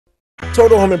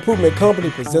Total Home Improvement Company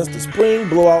presents the Spring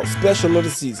Blowout Special of the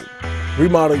season.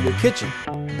 Remodel your kitchen,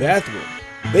 bathroom,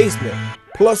 basement,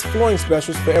 plus flooring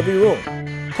specials for every room.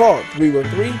 Call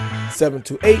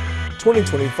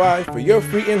 313-728-2025 for your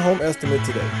free in-home estimate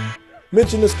today.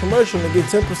 Mention this commercial and get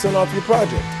 10% off your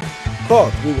project. Call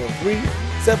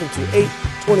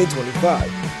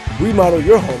 313-728-2025. Remodel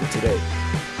your home today.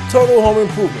 Total Home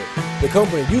Improvement, the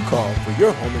company you call for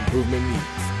your home improvement needs.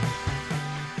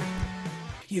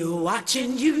 You're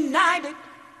watching United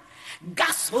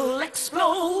Gospel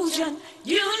Explosion.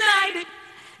 United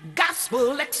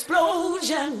Gospel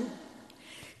Explosion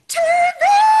TV.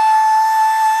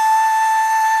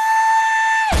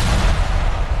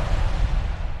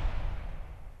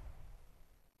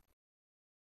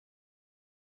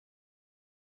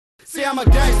 See, I'm a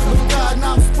gangster with God and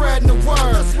I'm spreading the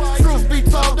word. Truth be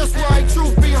told, that's right,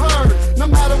 truth be heard. No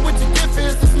matter what your gift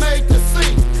is, it's made to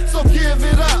see. So give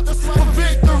it up for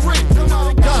victory.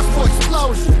 Gospel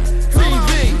Explosion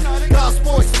TV.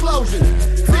 Gospel Explosion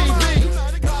TV.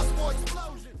 Gospel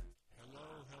Explosion.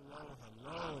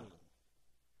 Hello.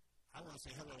 I want to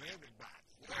say hello,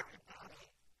 everybody.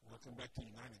 Welcome back to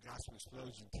United Gospel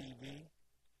Explosion TV.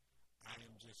 I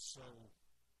am just so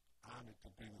honored to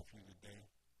be with you today.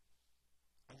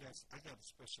 I got a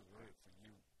special word for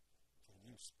you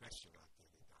special out there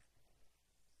tonight.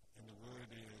 And the word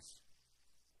is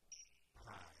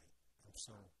pride. I'm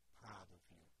so proud of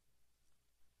you.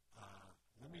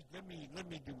 Let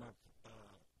me do my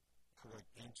correct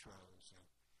intros and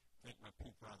thank my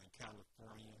people out in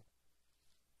California.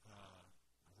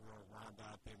 Girl Wanda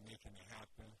out there making it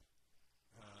happen.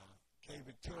 Kay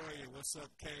Victoria, what's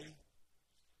up, Kay?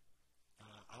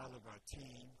 All of our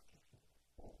team.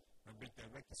 My big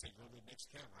director said, go to the next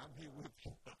camera. I'm here with you.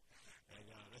 And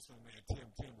that's my man Tim.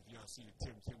 If y'all see the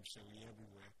Tim show, he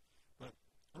everywhere. But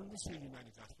on this here United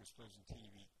Gospel Explosion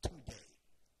TV today,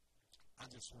 I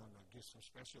just want to give some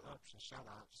special ups and shout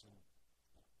outs. And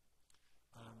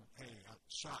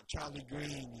Charlie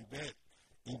Green,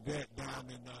 Yvette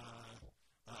down in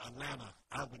Atlanta,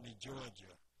 Albany,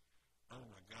 Georgia. Oh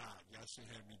my God, y'all should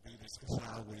have me do this because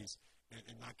I always,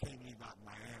 and I can't leave out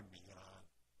Miami.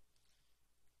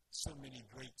 So many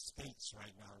great states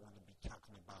right now I want to be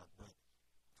talking about, but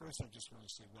first I just want to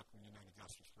say welcome to United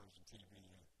Gospel Explosion TV.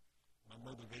 And my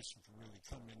motivation for really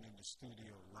coming in the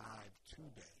studio live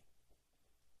today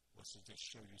was to just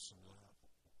show you some love.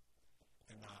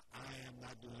 And I am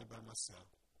not doing it by myself.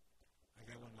 I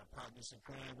got one of my partners in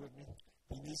crime with me,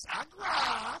 Denise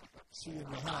Agra. She in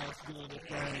the house doing the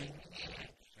thing.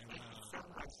 And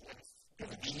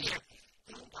good to be here.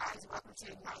 Hey guys, welcome to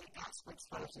United Gospel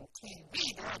Explosion TV.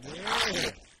 Yeah,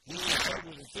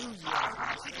 with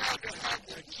enthusiasm.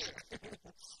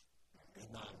 And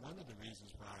one of the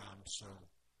reasons why I'm so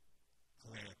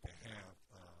glad to have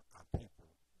our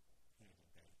people here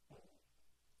today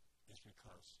is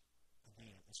because,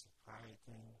 again, it's a pride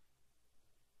thing,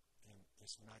 and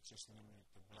it's not just limited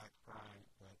to Black pride,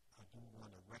 but I do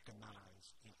want to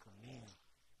recognize and commend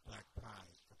Black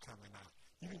pride for coming out.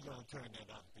 You can go and turn that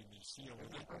up, Denise. She over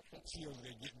there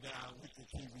getting down with the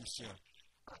TV show.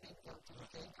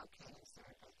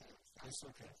 It's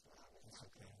okay.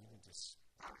 You can just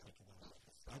pick it up.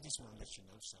 I just want to let you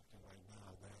know something right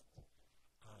now that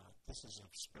this is a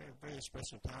very, very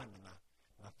special time, and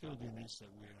I feel, Denise,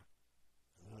 that we're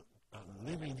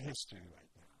living history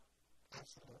right now.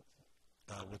 Absolutely.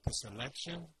 With this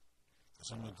election, because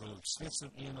I'm going to go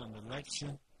extensive in on the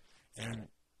election, and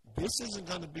this isn't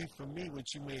going to be for me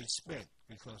what you may expect,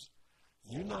 because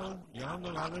y'all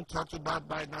know I done talked about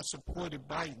Biden. I supported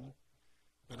Biden,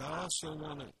 but I also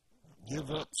want to give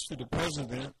up to the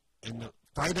president, and the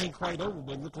fight ain't quite over,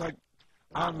 but it look like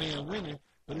our man winning,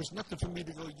 but it's nothing for me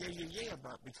to go yeah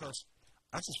about, because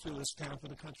I just feel it's time for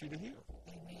the country to heal.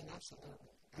 Amen, absolutely.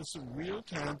 It's a real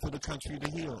time for the country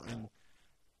to heal, and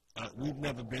we've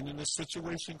never been in a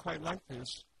situation quite like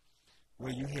this,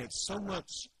 where you had so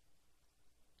much,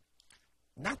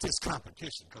 not just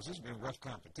competition, because it's been rough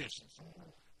competitions.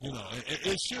 You know,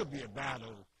 it should be a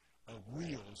battle of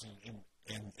wheels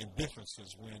and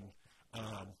differences when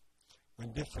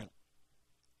different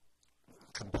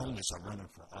components are running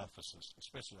for offices,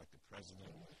 especially like the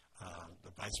president,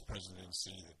 the vice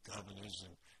presidency, the governors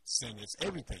and senates,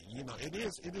 everything. You know, it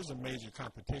is a major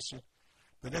competition,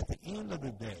 but at the end of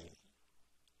the day,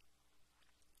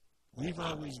 we've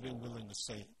always been willing to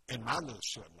say, in my little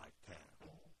short lifetime,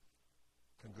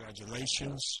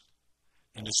 congratulations,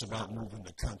 and it's about moving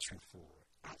the country forward.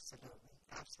 Absolutely.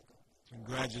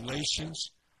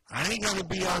 Congratulations. I ain't going to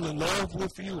be all in love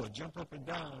with you or jump up and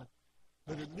down,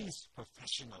 but at least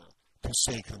professional to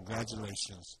say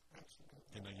congratulations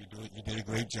You did a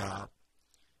great job,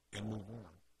 and move on.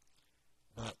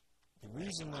 But the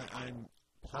reason why I'm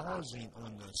pausing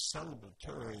on the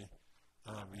celebratory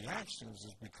reactions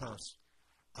is because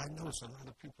I know there's a lot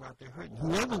of people out there hurting.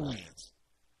 Whoever wins,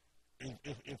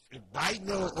 if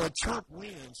Biden or Trump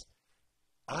wins,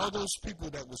 all those people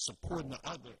that were supporting the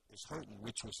other is hurting,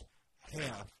 which was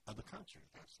half of the country.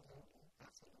 Absolutely.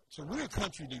 So we're a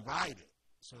country divided.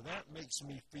 So that makes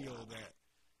me feel that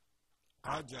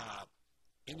our job,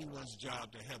 anyone's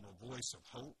job, to have a voice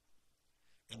of hope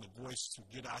and the voice to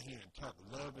get out here and talk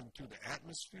love into the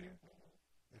atmosphere.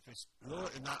 If it's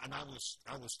Lord, and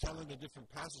I was telling the different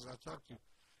pastors I talked to,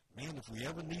 man, if we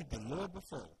ever need the Lord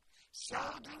before, so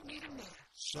do need him now.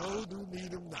 So do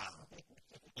need him now.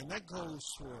 And that goes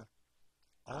for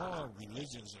all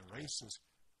religions and races.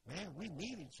 Man, we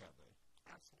need each other.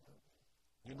 Absolutely.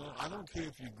 You know, I don't care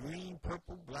if you're green,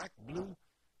 purple, black, blue.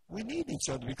 We need each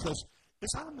other because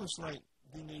it's almost like,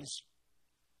 Denise,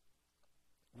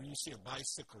 when you see a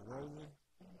bicycle rolling,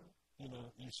 you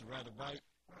know, you used to ride a bike,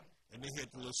 and they had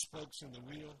the little spokes in the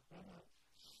wheel.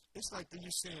 It's like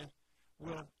you're saying,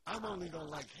 well, I'm only going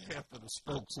to like half of the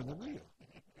spokes in the wheel.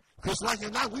 Because like it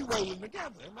or not, we rolling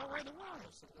together. Am I right or wrong?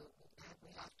 Absolutely. We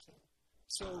have to.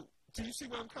 So, do you see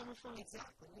where I'm coming from?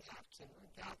 Exactly. We have to.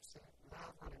 We got to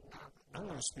love one another. I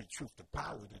want to speak truth to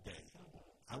power today.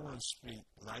 I want to speak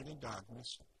light and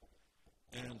darkness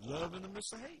and love in the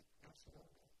midst of hate.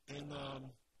 Absolutely.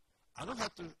 And I don't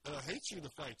have to hate you to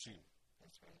fight you.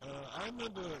 That's right. I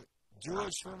remember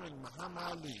George Foreman and Muhammad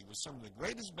Ali was some of the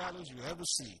greatest battles you ever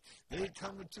see. They'd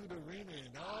come into the arena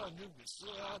and you could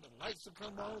see all the lights would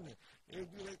come on and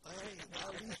it'd be like, and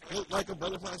Ali looked like a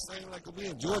butterfly, sang like a bee,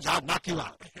 and George, I'll knock you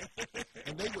out.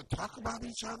 And they would talk about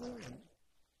each other, and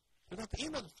at the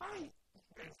end of the fight,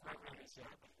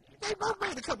 they both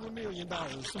made a couple of $1 million.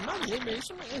 Some money.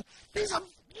 These are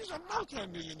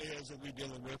multi-millionaires that we're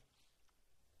dealing with.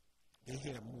 They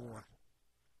have more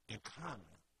in common,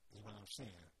 is what I'm saying.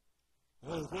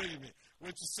 Oh, wait a minute.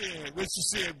 What you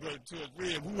said, brother, to us,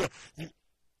 we have more in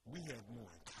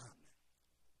common.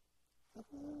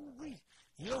 Ooh-wee.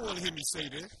 You don't want to hear me say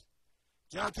this.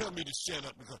 Y'all tell me to shut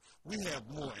up because we have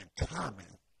more in common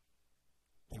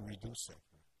than we do separate.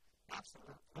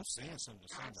 Absolutely. I'm saying something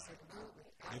to somebody.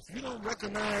 Absolutely. If you don't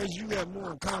recognize you have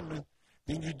more in common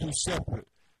than you do separate,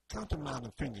 count the amount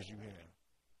of fingers you have.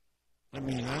 I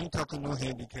mean, I ain't talking no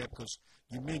handicap because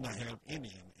you may not have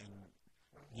any, and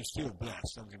you're still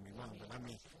blessed, don't get me wrong, but I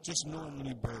mean, just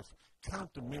normally birth,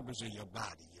 count the members of your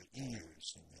body, your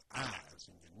ears and your eyes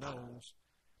and your nose.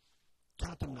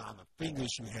 Count the amount of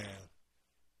fingers you have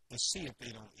and see if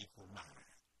they don't equal mine.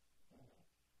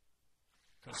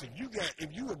 Because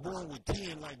if you were born with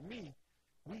 10 like me,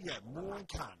 we got more in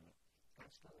common.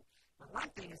 Absolutely. But one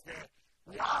thing is that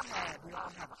we all have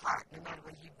a heart, no matter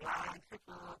whether you're blind,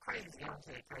 crippled, or crazy. I don't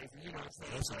say crazy, you know what I'm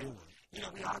saying? That's a good one. You know,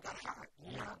 we all got a heart.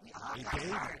 You know, we all got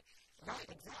a heart. Right,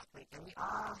 exactly. And we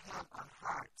all have a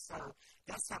heart. So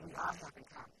that's something we all have in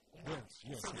common. You know?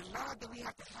 Yes. So the love that we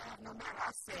have to have, no matter, I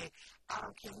say, I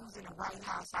don't care who's in the White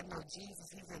House. I know Jesus,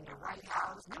 he's in the White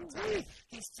House. I'm telling you,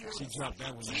 he's still. She dropped that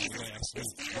one Jesus last week.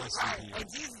 Is still right. And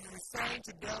Jesus is the same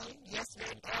today,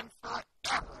 yesterday, and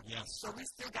forever. Yes. So we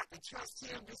still got to trust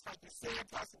him, just like you said,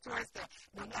 Pastor Torres, that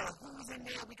no matter who's in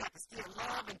there, we got to still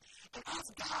love and ask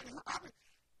God, whoever,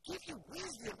 give you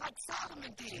wisdom like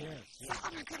Solomon did. Yes.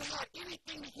 Solomon could have had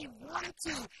anything that he wanted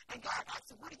to. And God asked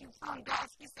him, what are you from? God,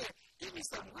 he said, give me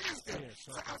some wisdom. Yes,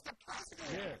 so as the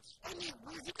president, they need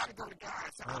wisdom. You got to go to God.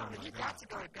 So you got to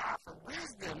go to God for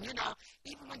wisdom. You know,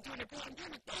 even when during the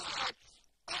pandemic, they had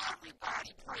everybody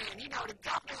praying. You know, the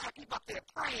governor had people up there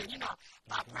praying. You know,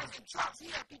 President Trump, he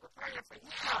had people praying for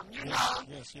him, you know.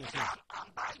 Yes.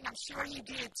 Biden, I'm sure he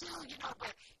did too, you know,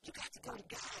 but you got to go to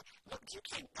God. Look, you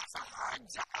can't, that's a hard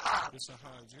job. It's a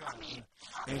hard job. I mean,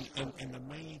 and the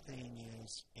main thing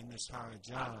is, in this hard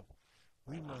job,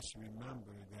 we must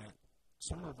remember that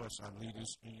some of us are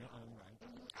leaders in your own right.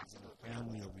 In your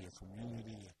family or your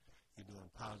community, you're doing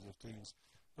positive things.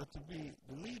 But to be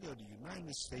the leader of the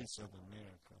United States of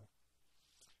America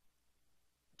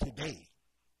today,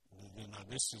 you know,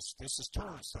 this is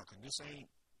Torrance talking. This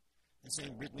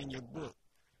ain't written in your book,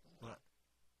 but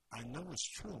I know it's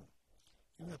true.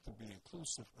 You have to be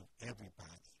inclusive of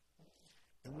everybody.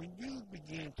 And when you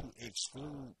begin to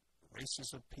exclude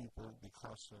races of people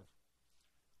because of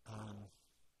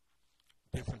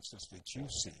differences that you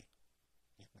see,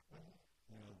 you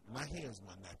know, my hair's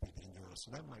might not be than yours,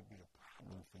 so that might be a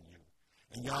problem for you.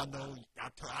 And y'all know,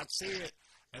 I said,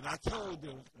 and I told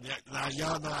them that now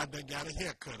y'all know I done got a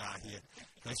haircut out here.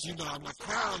 Because, you know, my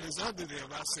crown is under there.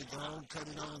 I said, go on, cut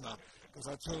it on up. Because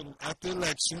I told him after the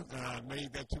election, I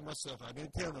made that to myself. I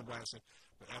didn't tell nobody. I said,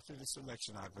 but after this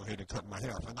election, I'll go ahead and cut my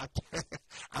hair off. And I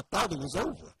thought it was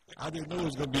over. I didn't know it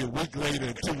was going to be a week later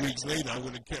and 2 weeks later I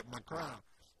would have kept my crown.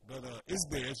 But it's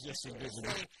there. It's just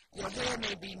invisible. Your hair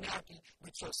may be nappy,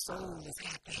 but your soul is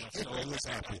happy. My soul is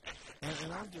happy.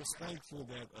 And I'm just thankful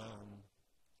that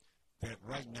that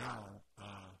right now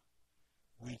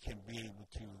we can be able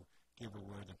to give a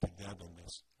word of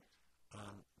togetherness.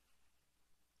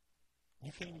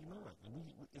 You can't ignore it.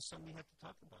 It's something we have to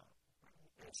talk about.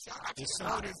 Shout out to the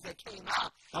voters that came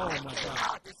out. Oh, my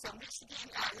God. There's some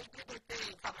Michigan there's a good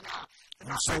thing coming out.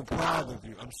 I'm so proud of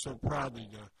you. I'm so proud of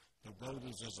the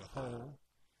voters as a whole.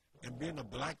 And being a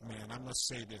black man, I must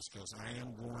say this because I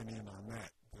am going in on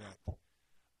that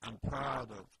I'm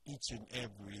proud of each and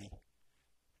every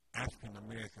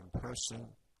African-American person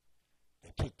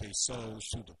that took their souls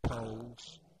to the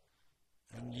polls.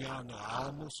 And y'all know I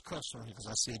almost cussed on here because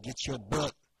I said, get your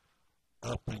butt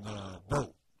up and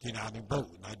vote. Get out and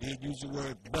vote. And I did use the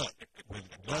word butt. But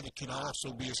butter can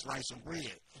also be a slice of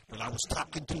bread. But I was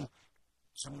talking to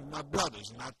some of my brothers,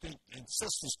 and I think, and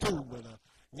sisters too, but,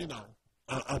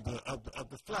 of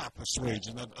the fly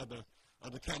persuasion, of the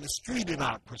kind of streeted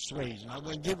out persuasion. I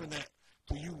wasn't giving that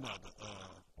to you, mother,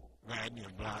 Rodney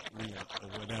or Blockley or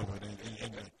whatever.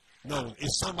 No,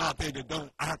 it's some out there that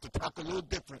don't. I have to talk a little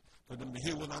different for them to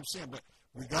hear what I'm saying. But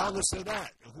regardless of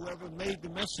that, whoever made the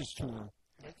message to them,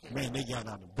 man, they got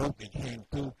out of the boat. They came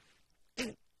through.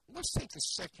 And let's take a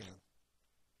second.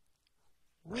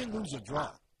 Win, lose, or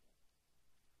draw.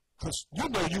 Because you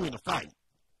know you in a fight.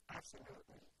 Absolutely.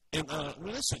 And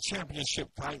when it's a championship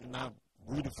fight, and I've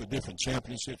rooted for different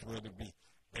championships, whether it be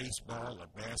baseball or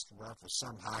basketball, for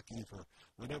some hockey, for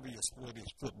whatever your sport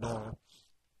is, football.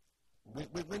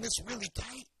 When it's really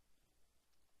tight,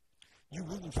 you're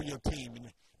rooting for your team.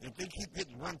 And if they keep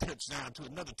getting one touchdown to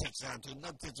another touchdown to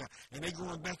another touchdown, and they're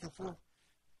going back and forth,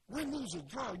 win, lose, or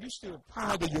draw, you're still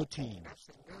proud of your team.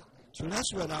 Absolutely. So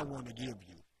that's what I want to give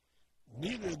you.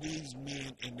 Neither of these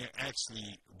men in their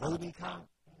actually voting count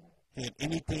had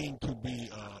anything to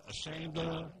be ashamed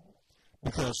of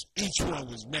because each one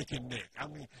was neck and neck. I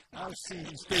mean, I've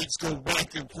seen states go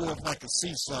back and forth like a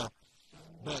seesaw,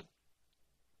 but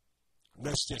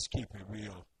let's just keep it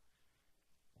real.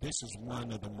 This is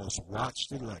one of the most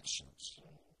watched elections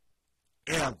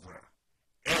ever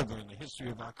in the history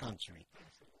of our country.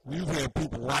 We've had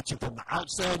people watching from the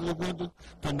outside of the window,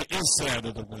 from the inside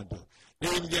of the window. They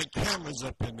even got cameras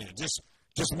up in there, just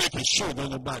making sure that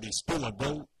nobody steal a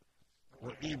vote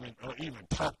or even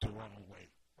talk the wrong way.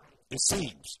 It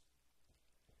seems.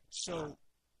 So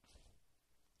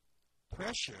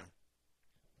pressure,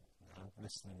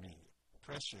 listen to me,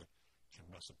 pressure can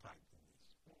mess a pipe in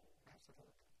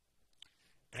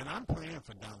this. And I'm praying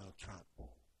for Donald Trump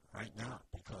right now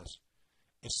because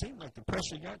it seems like the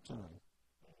pressure got to him.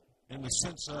 In the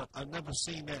sense of, I've never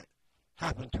seen that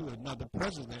happen to another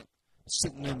president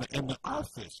sitting in the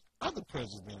office. Other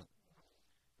president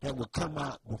that would come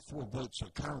out before votes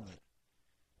are counted,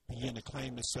 begin to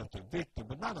claim himself the victor.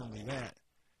 But not only that,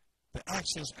 the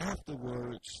actions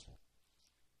afterwards.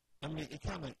 I mean, it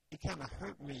kind of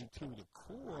hurt me to the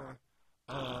core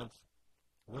of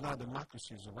what our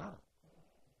democracy is about.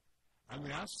 I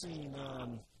mean, I've seen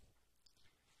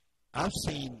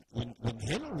when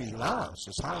Hillary lost,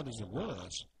 as hard as it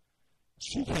was,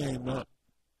 she came up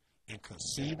and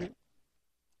conceded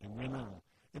and went on.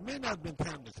 It may not have been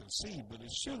time to concede, but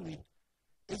it surely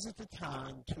isn't the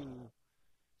time to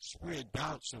spread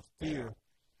doubts of fear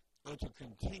or to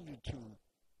continue to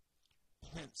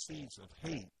plant seeds of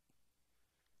hate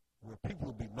where people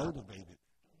will be motivated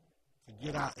to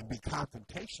get out and be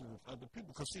confrontational with other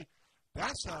people. Because, see,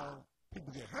 that's how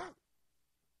people get hurt.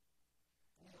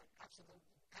 Absolutely.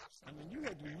 I mean, you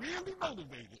have to be really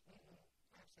motivated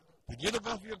to get up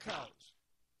off your couch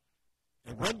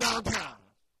and run downtown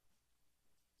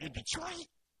in Detroit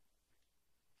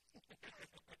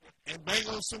and bang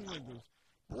on some windows.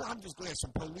 Boy, I'm just glad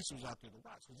some police was out there to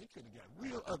watch because it could have got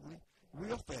real ugly,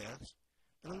 real fast,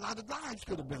 and a lot of lives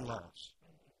could have been lost.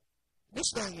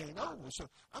 This thing ain't over, so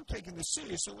I'm taking this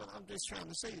serious. So what I'm just trying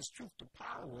to say is truth to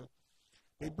power.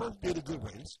 They both did a good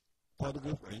race, fought a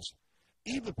good race.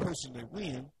 Either person that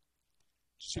wins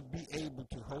should be able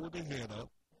to hold their head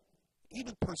up.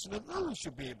 Either person that loses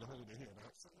should be able to hold their head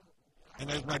up. And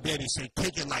as my daddy said,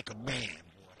 take it like a man,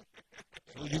 boy.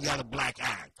 So you got a black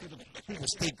eye. Put a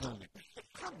stake on it.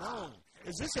 Come on.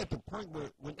 Is this at the point where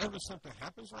whenever something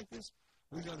happens like this,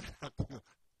 we're going to have to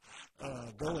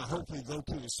go and hopefully go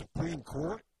to the Supreme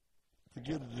Court to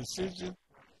get a decision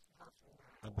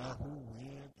about who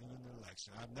wins in an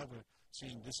election? I've never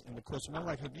seen this in the course of my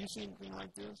life. Have you seen anything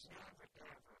like this?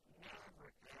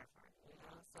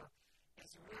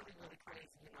 it's really, really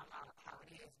crazy, you know, how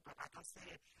it is. But like I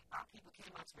said, people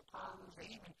came out to the polls.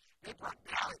 They brought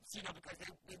ballots, you know, because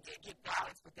they did get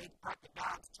ballots, but they brought the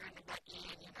ballots, turned them back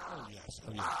in, you know. Oh, yes.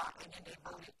 Oh, yes. And then they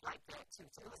voted like that, too.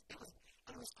 So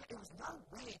it was no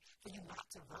way for you not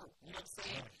to vote. You know what I'm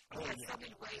saying? We had so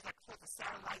many ways, like for the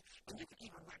satellite, and you could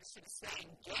even register the same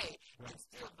day and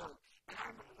still vote. And I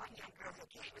remember one young girl who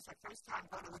came, it was her first time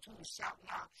voting, which we were shouting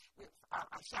out.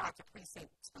 I shout out to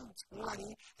Precinct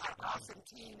 220, had an awesome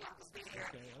team that was there.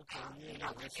 Okay, you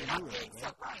know, we did our thing, so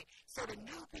right. So the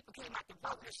new people came out to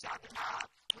vote, we shouted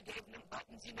out, we gave them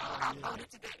buttons, you know, and I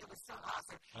voted today. It was so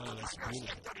awesome. Oh, that's girl, she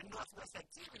had beautiful. to go to Northwest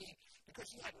Activity because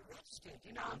she hadn't registered,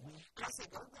 you know. And I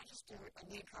said, go register and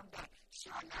then come back.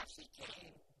 Sure enough, she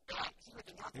came back. She went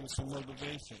to Northwest. It was some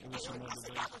motivation. It was some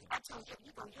motivation. I told you,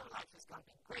 your life is going to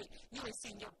be great. You ain't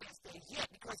seen your best days yet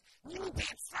because you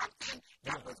did something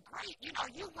that was great. You know,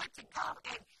 you went to go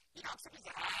and, you know, somebody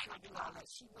said, I ain't going to do all that.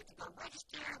 She went to go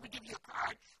register. We give you a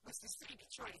card, which the city of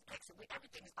Detroit is excellent.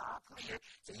 Everything is all clear.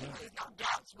 So there's no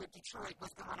doubts with Detroit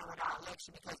what's going on with our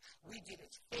election because we did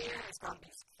it fair. It's going to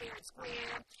be fair and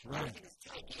square. Right. Everything is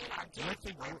taken. Our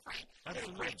judges went free. Did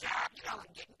a great job, you know,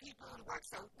 in getting people to work.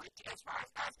 So as far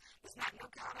as us, it's not no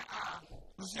kind of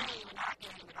shame in our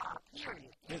game at all,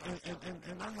 period.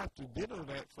 And I have to ditto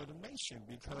that for the nation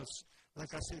because,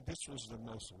 like I said, this was the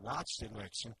most watched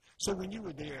election. So when you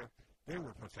were there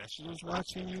were professionals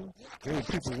watching you. There were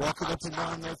people walking up and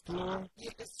down that floor.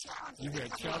 You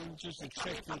had challenges to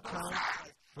check your count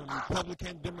from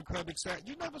Republican, Democratic side.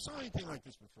 You never saw anything like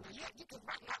this before. Yeah, you could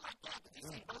not like that, but you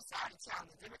see both sides of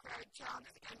challenges, Democratic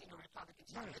challenges and Republican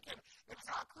challenges. It was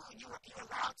all cool. You're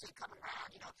allowed to come around.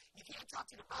 You know, you can't talk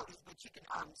to the voters, but you can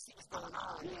see what's going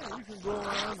on. Yeah, you can go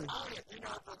around. You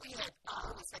know, but we had,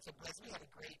 it was such a blessing. We had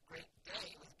a great, great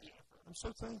day. It was beautiful. I'm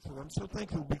so thankful. I'm so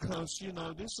thankful because, you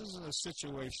know, this isn't a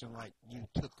situation like you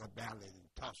took a ballot and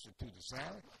tossed it to the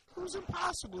side. It was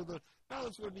impossible. The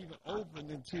ballots weren't even open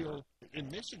until in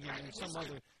Michigan and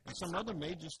some other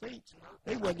major states.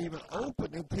 They weren't even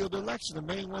open until the election. The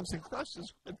main ones in question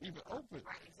weren't even open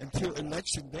until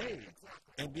election day.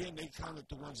 And then they counted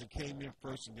the ones that came in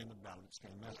first, and then the ballots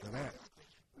came after that.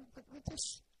 But with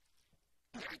this,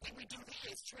 everything we do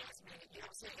here is transmitted, you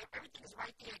know what I'm saying? Everything is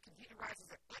right there. Computerized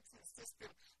is an excellent system.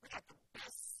 We got the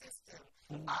best system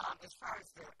as far as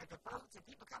the votes and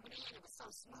people coming in. It was so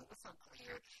smooth, it was so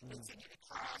clear. They send you to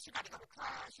class. You got to go to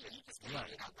class. You know, you just can't,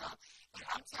 you know, go. And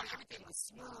I'm telling you, everything was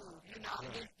smooth, you know.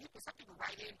 And then some people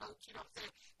write in votes, you know what I'm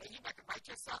saying? And you got to write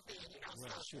yourself in, you know.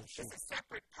 So it's a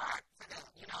separate part for them,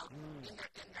 you know, in the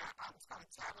it's called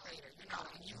a tabulator, you know.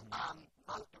 And you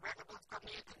vote, the regular votes come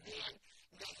in, and then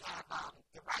they have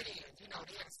the write-ins, you know,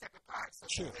 they have a separate part. So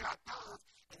you fill out those,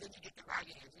 and then you get the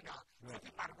write-ins, you know. So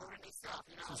people might have voted themselves,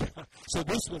 you know. So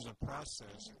this was a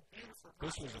process. Beautiful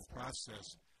process. This was a process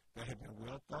that had been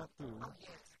well thought through. Oh,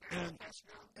 yes. Very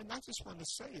professional. And I just want to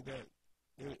say that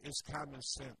it's common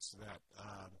sense that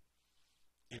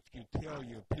if you tell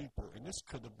your people, and this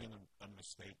could have been a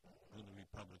mistake on the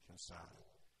Republican side,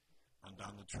 on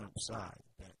Donald Trump's side,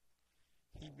 that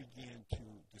he began to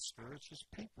discourage his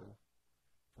people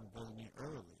from voting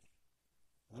early,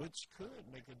 which could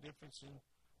make a difference in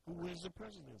who wins the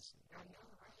presidency.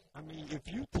 I mean, if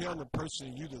you tell a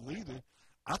person you're the leader,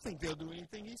 I think they'll do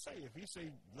anything he say. If he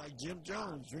say, like Jim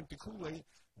Jones, drink the Kool-Aid,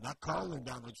 not calling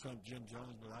Donald Trump Jim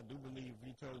Jones, but I do believe if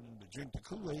he told them to drink the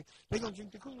Kool-Aid, they're going to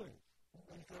drink the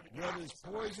Kool-Aid, whether it's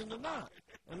poison or not.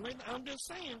 And I'm just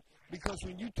saying, because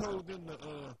when you told them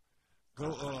to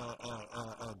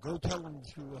go tell them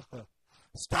to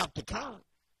stop the count,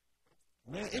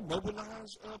 man, it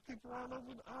mobilized people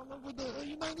all over the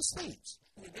United States.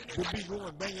 They'd be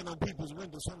going banging on people's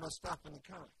windows, talking about stopping the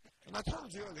count. And I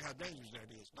told you earlier how dangerous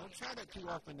that is. Don't try that too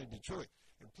often in Detroit.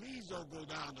 And please don't go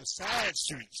down the side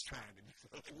streets trying to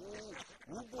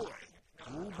oh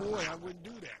boy, I wouldn't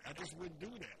do that. I just wouldn't do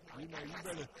that. You know, you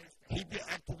better keep your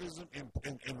activism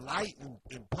in light and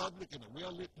in public in a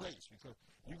well-lit place, because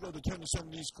you go to turn some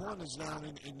of these corners down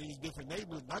in these different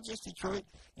neighborhoods, not just Detroit,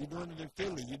 you're doing it in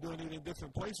Philly, you're doing it in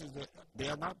different places that they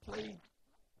are not playing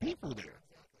people there.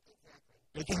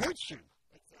 They can hurt you.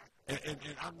 And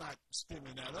I'm not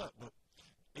stemming that up, but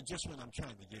it's just what I'm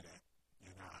trying to get at. You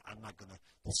know, I'm not going to,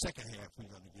 the second half we're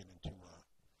going to get into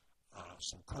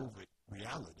some COVID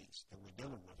realities that we're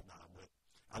dealing with now, but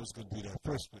I was going to do that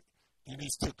first, but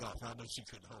Denise took off. I know she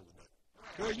couldn't hold it, but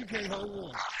girl, you can't hold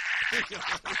one.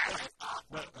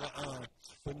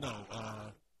 but no,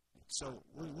 so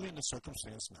we're in a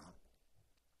circumstance now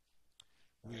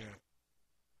where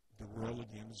the world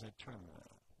again is at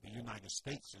turmoil. The United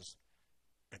States is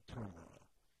at turmoil,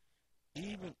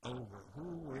 even over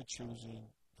who we're choosing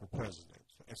for president,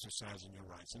 for exercising your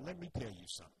rights. And let me tell you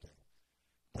something.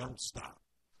 Don't stop.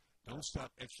 Don't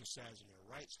stop exercising your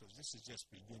rights, because this is just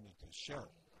beginning to show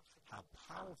how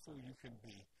powerful you can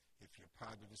be if you're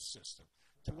part of the system.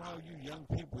 To all you young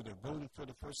people that voted for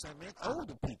the first time, and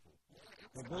older people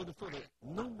that voted for the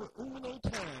number uno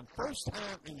time, first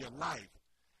time in your life,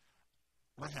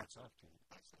 my hat's off to you.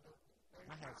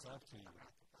 My hat's off to you.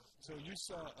 So you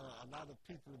saw a lot of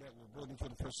people that were voting for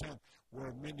the first time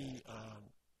were many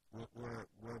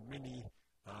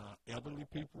elderly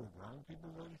people, grown people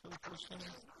voting for the first time.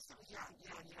 Most of them young,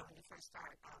 when you first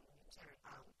start, you turn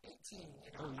 18,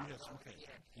 Oh, yes, okay.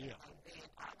 Yeah. And then they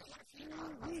had a few,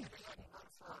 they hadn't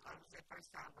voted for, it was their first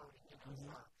time voting, so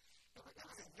it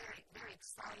was very, very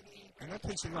exciting. And that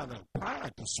takes a lot of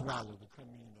pride to swallow to come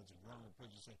in as a grown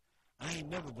person and say, I ain't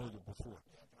never voted before,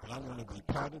 but I want to be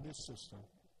part of this system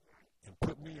and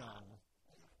put me on.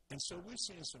 And so we're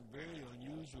seeing some very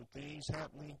unusual things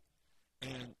happening,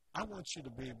 and I want you to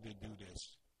be able to do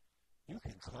this. You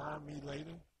can call me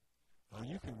later, or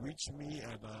you can reach me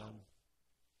at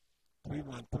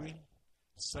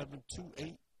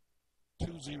 313-728-2025.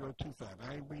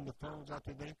 I ain't bring the phones out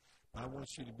today, but I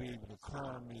want you to be able to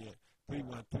call me at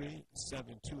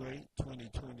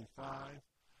 313-728-2025.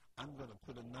 I'm going to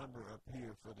put a number up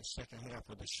here for the second half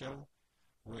of the show,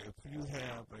 where if you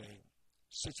have a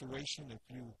situation, if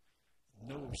you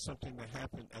know of something that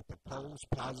happened at the polls,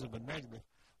 positive or negative,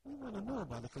 we want to know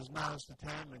about it, because now is the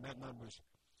time, and that number is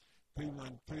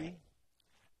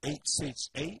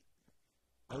 313-868-0342.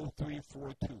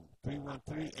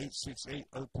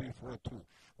 313-868-0342.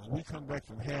 When we come back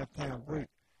from halftime break,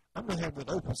 I'm going to have it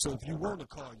open, so if you want to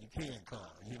call, you can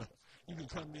call. You can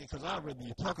come in, because I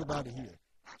already talk about it here.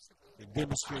 They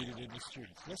demonstrated in the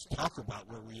streets. Let's talk about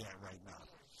where we at right now.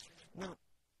 Now,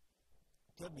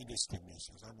 tell me this,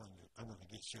 technicians. I want to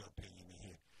get your opinion in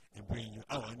here and bring you.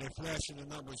 Oh, and they're flashing the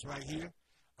numbers right here.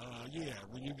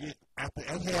 When you get at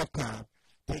halftime,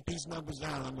 take these numbers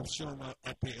down. I'm going to show them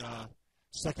at the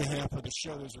second half of the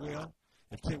show as well.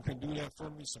 If Tim can do that for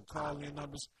me, some call-in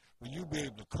numbers, will you be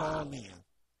able to call in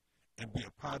and be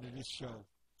a part of this show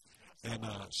and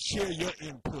share your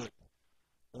input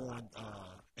on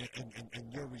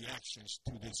and your reactions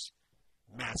to this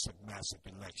massive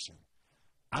election.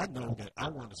 I know that I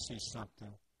want to see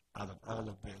something out of all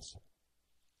of this.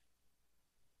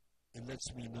 It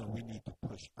lets me know we need to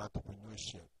push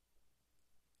entrepreneurship.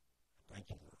 Thank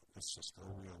you, Lord. Let's just go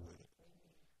real with it.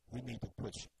 We need to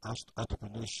push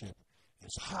entrepreneurship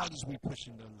as hard as we push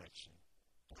in the election.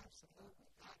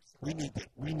 We need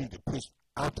to push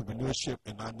entrepreneurship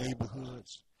in our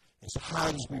neighborhoods as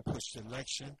hard as we push the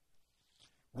election.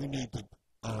 We need to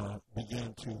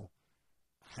begin to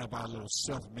have our little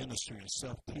self-ministry and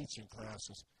self-teaching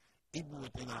classes, even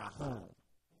within our home.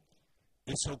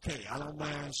 It's okay. I don't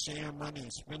mind sharing money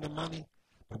and spending money,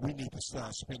 but we need to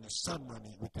start spending some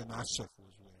money within our circle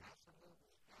as well.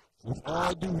 With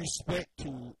all due respect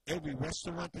to every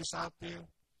restaurant that's out there,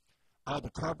 all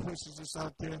the car places that's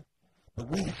out there, but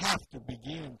we have to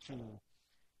begin to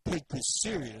take this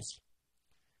serious,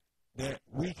 that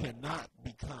we cannot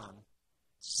become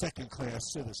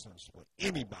second-class citizens for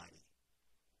anybody.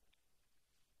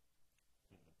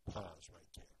 Pause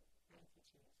right there.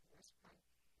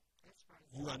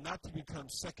 You are not to become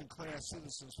second-class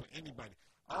citizens for anybody.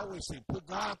 I always say, put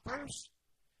God first,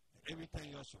 and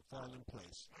everything else will fall in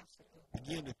place.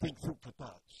 Begin to think fruitful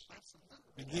thoughts.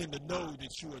 Begin to know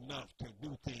that you're enough to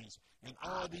do things. And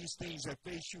all these things that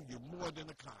face you, you're more than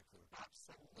a conqueror.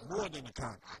 More than a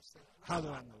conqueror. How do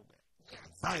I know that? The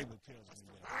Bible tells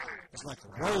me that. It's like a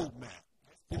roadmap.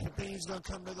 Different things don't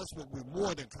come at us, but we're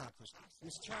more than conquerors.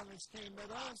 This challenge came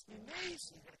at us,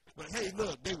 Denise. But hey,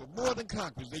 look, they were more than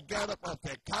conquerors. They got up off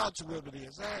that couch, wherever it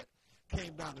is at,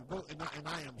 came down and voted, and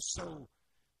I am so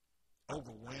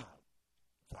overwhelmed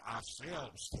for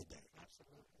ourselves today.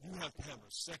 You have to have a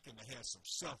second to have some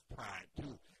self-pride,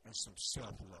 too, and some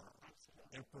self-love.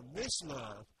 And from this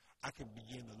love, I can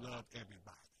begin to love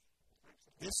everybody.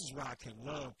 This is why I can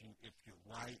love you if you're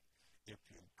white, if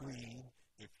you're green,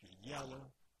 if you're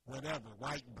yellow, whatever,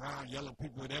 white, brown, yellow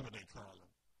people, whatever they call them.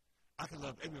 I can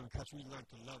love everyone because we learn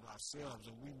to love ourselves,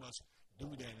 and we must do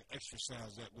that and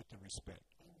exercise that with the respect.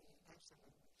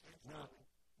 Now,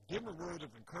 give a word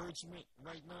of encouragement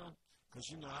right now, because,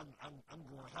 you know, I'm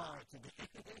going hard today.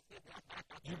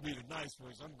 You be the nice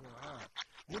voice, I'm going hard.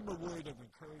 Give them a word of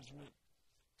encouragement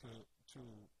to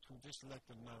just let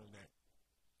them know that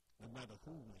no matter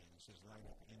who wins, there's light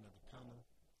at the end of the tunnel,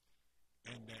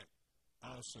 and that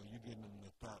also you give them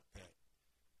the thought that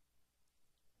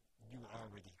you are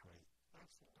already great.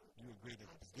 You were great at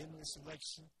the beginning of this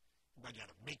election, Somebody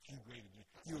got to make you great again.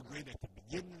 You were great at the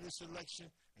beginning of this election,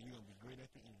 and you're going to be great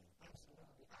at the end.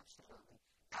 Absolutely, absolutely.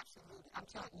 Absolutely. I'm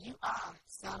telling you, you are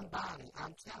somebody.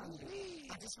 I'm telling you.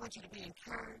 I just want you to be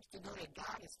encouraged to know that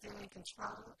God is still in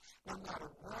control no matter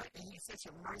what. And He's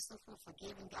such a merciful,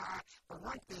 forgiving God. But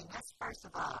one thing, that's first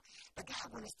of all, that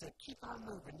God wants us to keep on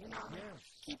moving, you know? Yeah.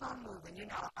 Keep on moving, you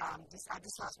know. I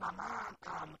just lost my mom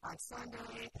on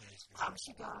Sunday.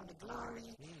 She gone to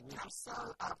glory. And I'm so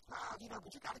proud, you know,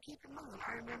 but you got to keep it moving.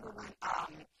 I remember when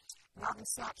Marvin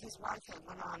Sapp, his wife, had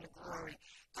went on to glory.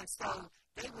 And so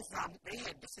they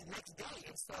had this the next day.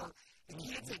 And so the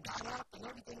kids had got up and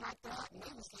everything like that. And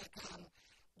they was like,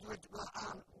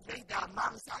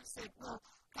 Marvin Sapp said, well,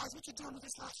 guys, what you doing? We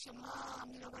just lost your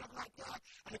mom, you know, whatever like that.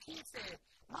 And the kids said,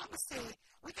 Mama said,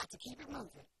 we got to keep it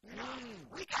moving, you know?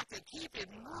 We got to keep it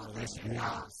moving, you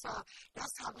know? So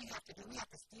that's how we have to do. We have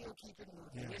to still keep it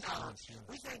moving, you know?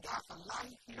 We thank God for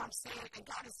life, you know what I'm saying? And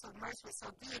God is so merciful,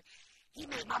 so good. He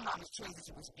made my mama's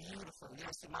transition was beautiful. You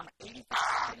know what I'm saying? Mama 85,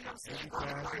 you know what I'm saying? Going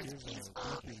to glory is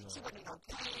peaceful. She wasn't in no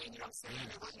pain, you know what I'm saying?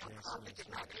 There wasn't no COVID,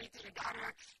 didn't have anything that got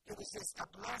her. It was just a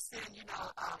blessing, you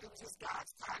know. It was just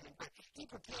God's timing. But He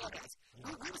prepared us.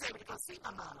 We was able to go see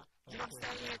my mama, you know what I'm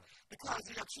saying? Because,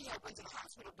 you know, she had went to the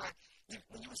hospital, but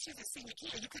when she was a senior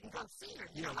kid, you couldn't go see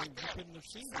her, you know, like that.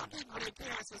 Some people, their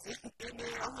parents was in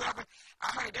there or whoever.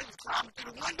 I heard they was climbing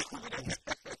through the window with it.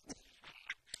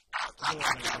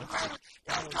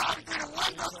 That's climbing through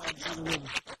the window.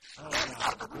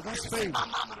 That's crazy. My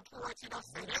mom on the porch, you know what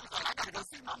I'm saying? They was like, I got to go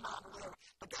see my mom or whatever.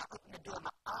 But God opened the door.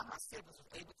 All my siblings was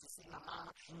able to see my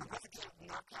mama. My brother came from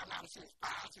North Carolina. She was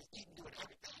fine. She was eating, doing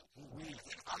everything. He was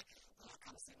like, well,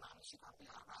 come see mama. She's going to be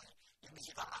all right. And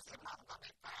she thought, I said, mama going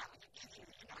to be fine when you get here.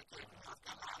 You know, he came from North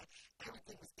Carolina.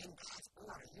 Everything was in God's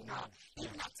order, you know.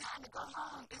 Even that time to go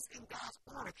home, it's in God's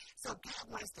order. So God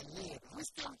wants to live. If we're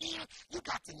still here, you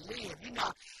got to live, you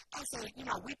know. I say, you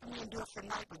know, weeping may endure for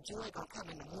night, but joy going to come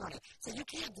in the morning. So you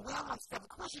can't dwell on stuff. Of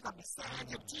course, you're going to be sad.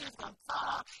 Your tears going to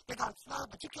fall. They're going to flow,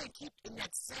 but you can't keep in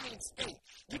that same state.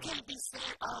 You can't be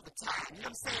sad all the time. You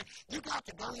know what I'm saying? You got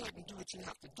to go ahead and do what you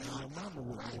have to do. Your mama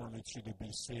wouldn't want you to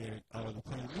be sad all the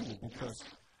time either, because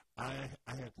I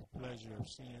had the pleasure of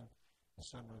seeing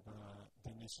some of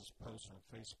Denise's posts on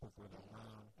Facebook with her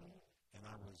mom, and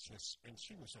I was just, and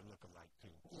she was a lookalike too.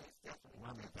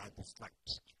 Mama, I just like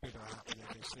spit her out there,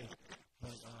 they said.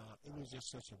 But it was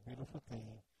just such a beautiful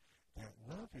thing that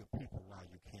love your people while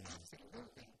you can.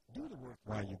 Do the work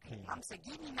while you can. I'm saying,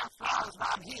 give me my flowers while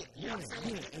I'm here. You know what I'm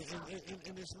saying? Yeah,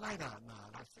 and it's light out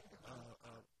now.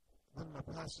 One of my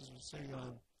pastors would say,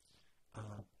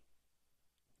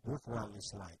 work while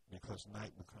it's light, because night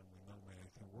will come when no man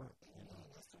can work. You know,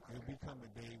 there'll become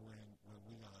a day when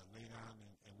we're gonna lay down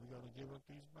and we're gonna give up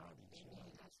these bodies. You know,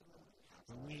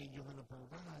 but we ain't giving up on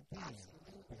God then,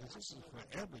 because this is a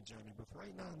forever journey. But for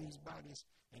right now, these bodies,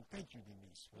 and thank you,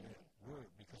 Denise, for that word,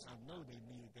 because I know they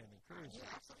needed that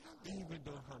encouragement. Even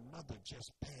though her mother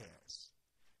just passed.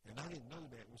 And I didn't know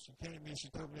that. When she came in, she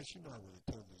told me that, I would have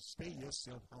told her, stay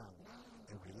yourself home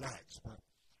and relax. But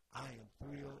I am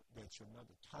thrilled that your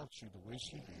mother taught you the way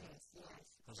she did.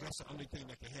 Because that's the only thing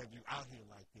that can have you out here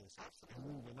like this and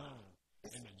moving on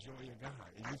in the joy of God.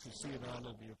 And you can see it all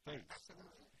over your face.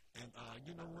 And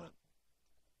you know what?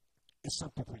 It's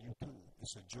something for you too.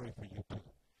 It's a joy for you too.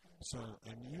 So,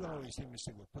 and you always hear me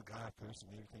say, well, put God first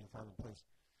and everything fall in place.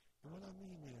 And what I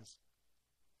mean is,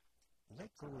 let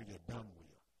go of your dumb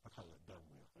wheel. I call it dumb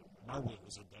wheel. My wheel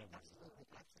was a dumb wheel.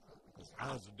 Because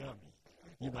I was a dummy.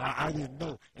 You know, I didn't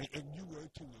know. And you were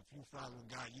too. If you follow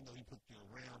God, you know He put you in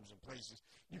realms and places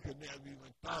you could never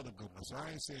even thought of going. So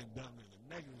I ain't saying dumb in a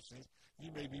negative sense.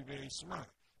 You may be very smart,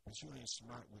 but you ain't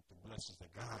smart with the blessings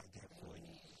that God got for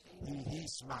you.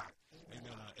 He's smart. And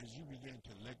as you begin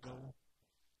to let go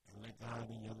and let God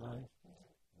in your life,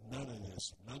 none of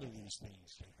these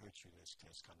things can hurt you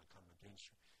that's going to come against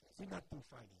you. We're not through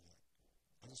fighting yet.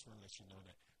 I just want to let you know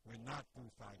that. We're not through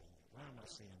fighting yet. Why am I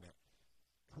saying that?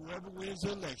 Whoever wins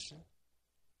the election,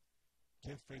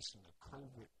 they're facing a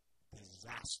COVID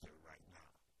disaster right now.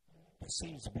 It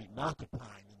seems to be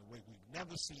multiplying in a way we've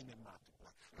never seen it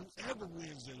multiply. Whoever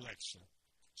wins the election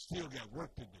still got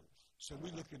work to do. So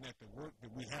we're looking at the work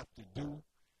that we have to do.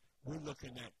 We're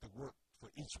looking at the work for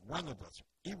each one of us.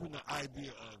 Even the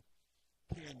idea of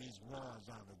tearing these walls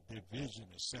out of division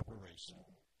and separation.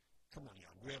 Come on,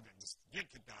 y'all. Grab it and get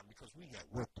it down, because we got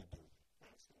work to do.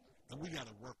 And we got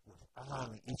to work with all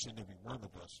and each and every one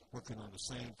of us working on the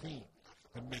same team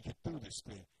and make it through this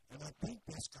thing. And I think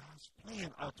that's God's plan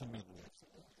ultimately.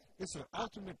 It's an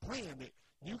ultimate plan that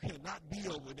you cannot be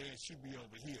over there and she be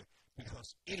over here,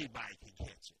 because anybody can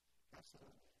catch it.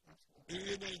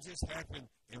 It ain't just happened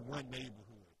in one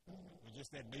neighborhood. Or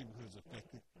just that neighborhood's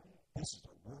affected. This is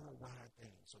a worldwide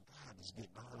thing. So God is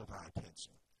getting all of our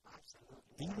attention.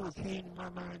 And you know what came to my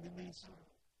mind, Denise?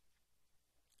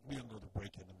 We're going to go to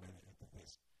break in a minute after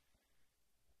this.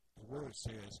 The word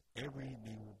says, every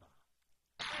knee will bow.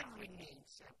 Every knee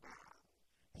shall bow.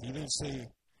 He didn't say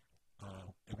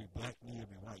every black knee,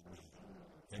 every white knee,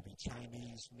 every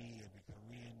Chinese knee, every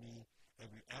Korean knee,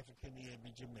 every African knee,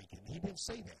 every Jamaican. He didn't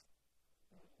say that.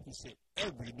 He said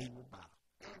every knee will bow.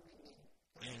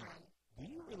 And do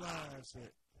you realize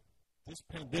that this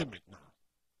pandemic now,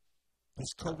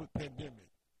 this COVID pandemic,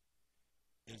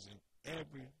 is in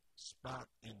every spot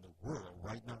in the world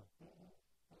right now?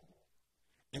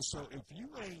 And so if you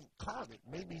ain't caught it,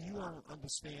 maybe you don't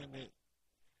understand that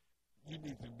you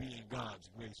need to be in God's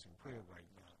grace and prayer right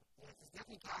now. Yes, it's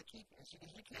definitely God keeping us.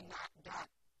 You cannot dot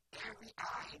every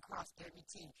I and cross every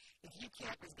T. If you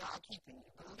can't, it's God keeping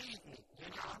you. Believe me, you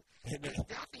know. It's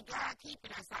definitely God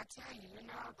keeping us, I tell you, you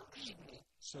know, believe me.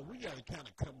 So we got to kind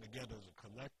of come together as a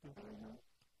collective.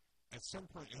 At some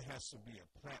point, it has to be a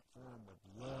platform of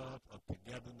love, of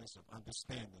togetherness, of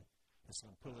understanding that's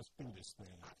going to pull us through this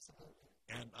thing. Absolutely.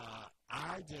 And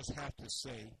I just have to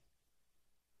say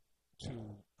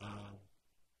to, I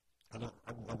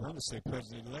want to say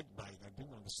President-elect Biden. I do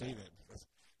want to say that because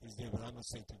he's there, but I'm going to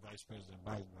say to Vice President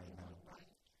Biden right now.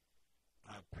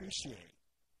 I appreciate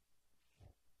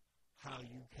how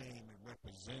you came and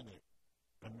represented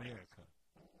America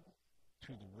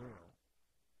to the world.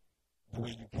 The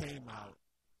way you came out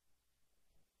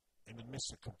in the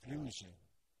midst of confusion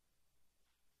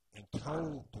and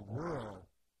told the world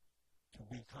to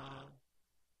be calm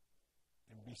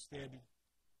and be steady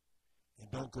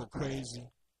and don't go crazy,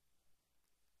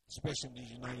 especially in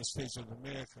the United States of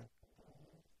America.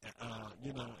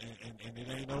 You know, and it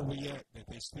ain't over yet, that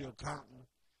they still counting.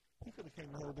 He could have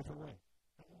came a whole different way.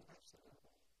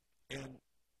 And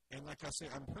like I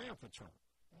said, I'm praying for Trump,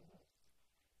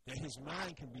 that his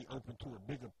mind can be open to a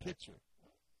bigger picture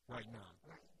right now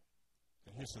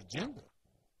than his agenda.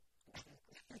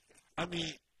 I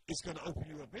mean, it's going to open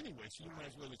you up anyway, so you might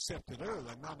as well accept it early.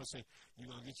 Like Mama say, you're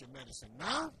going to get your medicine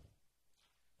now,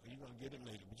 or you're going to get it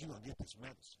later, but you're going to get this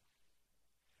medicine.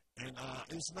 And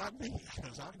it's not me.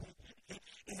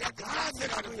 It's that God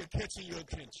that I'm catching your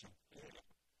attention.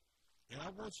 And I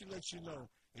want you to let you know,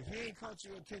 if he ain't caught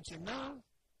your attention now,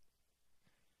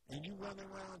 and you running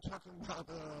around talking about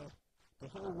the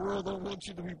whole world don't want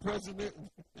you to be president,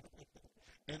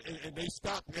 and they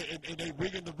stop, and they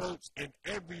rigging the votes in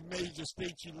every major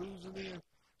state you're losing in,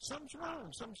 something's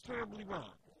wrong. Something's terribly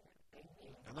wrong.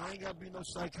 And I ain't got to be no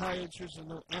psychiatrist or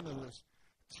no analyst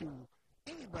to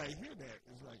anybody hear that.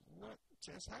 It's like, what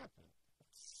just happened?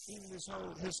 Even his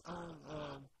own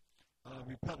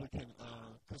Republican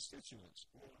constituents,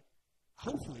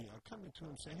 hopefully, are coming to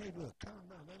him saying, hey, look, calm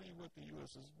down. That ain't what the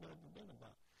U.S. has never been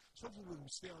about. So hopefully we can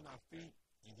stay on our feet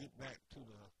and get back to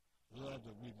the love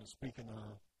that we've been speaking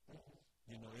of.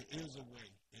 You know, it is a way.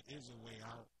 It is a way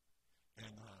out.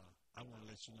 And I want to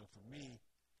let you know, for me,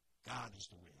 God is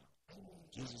the way out.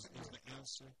 Jesus is the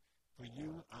answer. For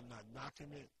you, I'm not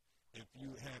knocking it. If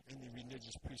you have any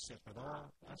religious precept at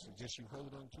all, I suggest you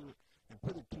hold on to it and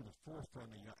put it to the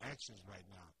forefront of your actions right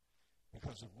now.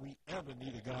 Because if we ever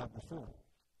needed God before, we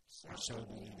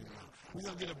surely need it now. We're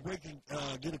going to get a break and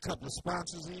get a couple of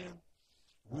sponsors in.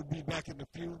 We'll be back in a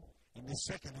few. In the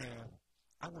second half,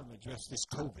 I want to address this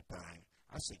COVID thing.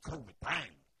 I say COVID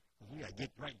thing, because we got to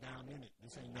get right down in it.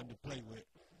 This ain't nothing to play with.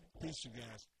 Peace, you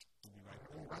guys. We'll be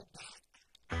right back.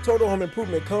 Total Home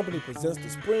Improvement Company presents the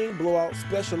Spring Blowout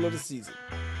Special of the season.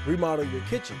 Remodel your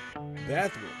kitchen,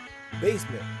 bathroom,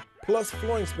 basement, plus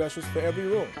flooring specials for every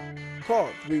room. Call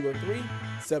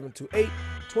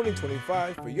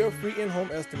 313-728-2025 for your free in-home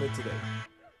estimate today.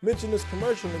 Mention this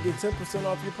commercial and get 10%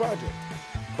 off your project.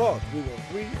 Call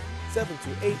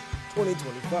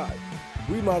 313-728-2025.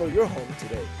 Remodel your home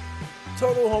today.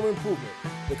 Total Home Improvement,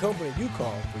 the company you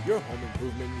call for your home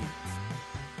improvement needs.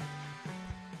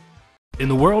 In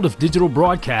the world of digital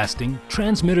broadcasting,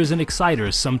 transmitters and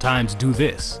exciters sometimes do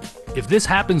this. If this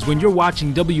happens when you're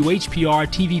watching WHPR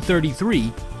TV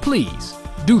 33, please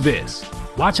do this.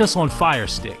 Watch us on Fire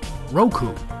Stick,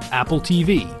 Roku, Apple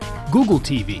TV, Google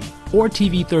TV, or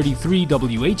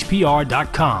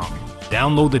TV33WHPR.com.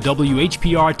 Download the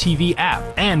WHPR TV app,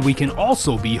 and we can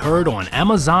also be heard on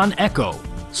Amazon Echo.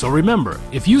 So remember,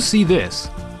 if you see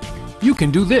this, you can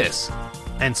do this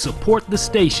and support the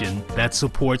station that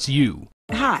supports you.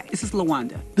 Hi, this is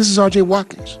Lawanda. This is RJ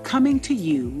Watkins. Coming to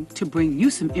you to bring you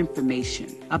some information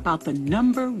about the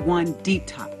 #1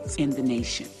 detox in the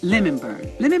nation, Lemon Burn.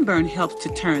 Lemon Burn helps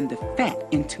to turn the fat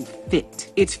into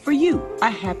fit. It's for you, a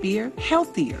happier,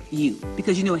 healthier you,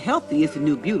 because you know healthy is the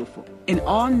new beautiful. An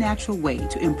all-natural way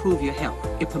to improve your health.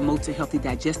 It promotes a healthy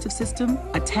digestive system,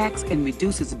 attacks and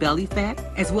reduces belly fat,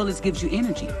 as well as gives you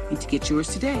energy. Need to get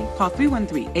yours today. Call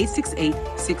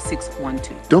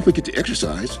 313-868-6612. Don't forget to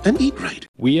exercise and eat right.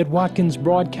 We at Watkins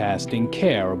Broadcasting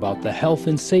care about the health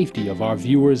and safety of our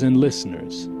viewers and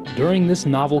listeners. During this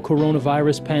novel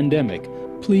coronavirus pandemic,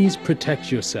 please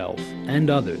protect yourself and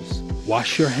others.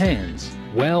 Wash your hands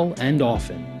well and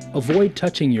often. Avoid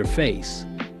touching your face.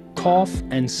 Cough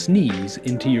and sneeze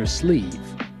into your sleeve.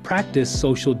 Practice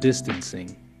social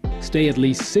distancing. Stay at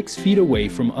least 6 feet away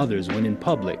from others when in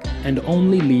public and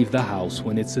only leave the house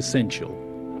when it's essential.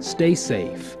 Stay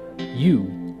safe. You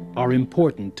are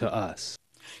important to us.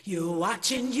 You're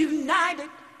watching United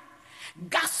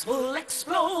Gospel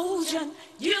Explosion.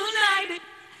 United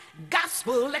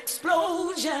Gospel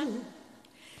Explosion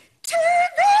TV.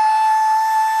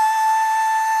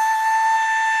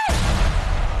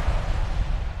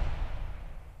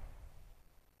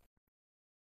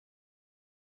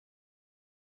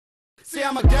 See,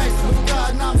 I'm a gangster with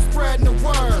God and I'm spreading the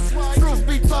word. Truth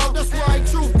be told, that's right,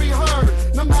 truth be heard.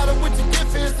 No matter what your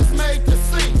gift is, it's made to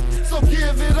see. So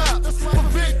give it up for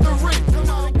victory. Come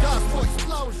on, Gospel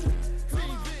Explosion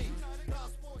TV.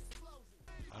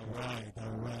 All right.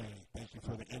 Thank you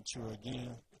for the intro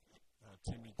again.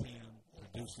 Timmy Tim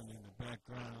producing in the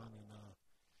background. And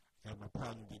got my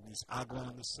partner Denise Agua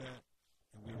on the set.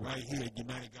 And we're right here at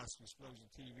United Gospel Explosion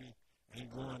TV. Ain't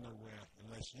going nowhere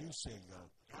unless you say go.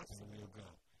 Then we'll go.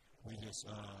 We're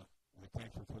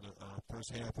thankful for the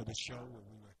first half of the show where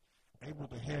we were able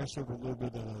to hash over a little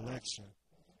bit of the election.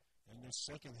 In this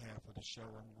second half of the show,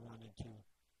 I'm going into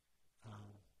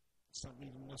something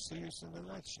even more serious than the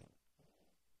election.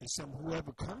 It's something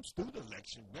whoever comes through the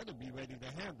election better be ready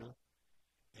to handle,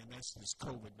 and that's this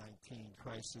COVID-19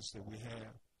 crisis that we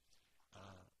have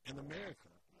in America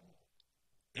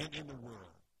and in the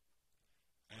world.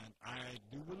 And I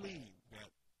do believe that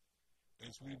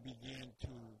as we begin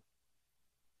to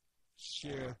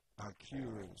share our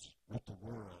cures with the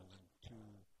world and to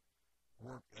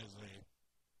work as a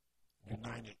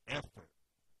united effort,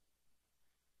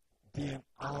 then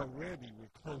already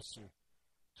we're closer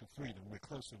to freedom. We're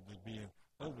closer to being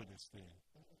over this thing.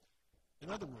 In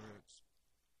other words,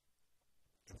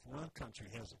 if one country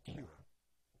has a cure,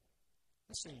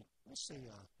 let's say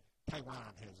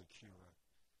Taiwan has a cure.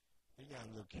 They got a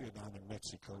little cure down in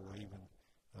Mexico or even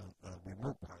a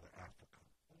remote part of Africa,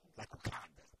 like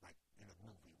Wakanda, like in a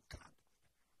movie Wakanda,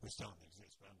 which don't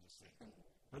exist, but I'm just saying.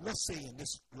 But let's say in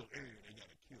this little area they got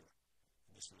a cure,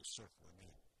 in this little circle,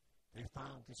 and they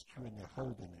found this cure and they're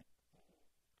holding it.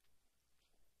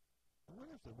 I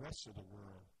wonder if the rest of the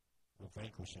world will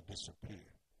vanquish and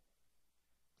disappear.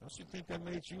 Don't you think that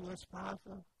made you less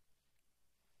powerful?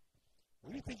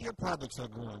 Where do you think your products are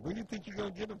going? Where do you think you're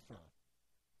going to get them from?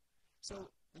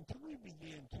 So until we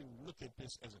begin to look at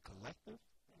this as a collective,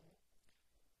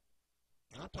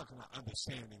 and I'm talking about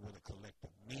understanding what a collective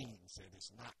means, that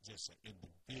it's not just an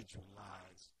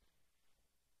individualized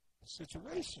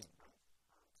situation.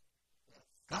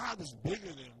 God is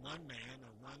bigger than one man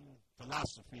or one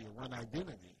philosophy or one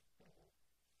identity.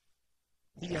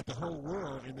 He got the whole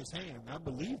world in his hand. I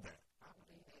believe that.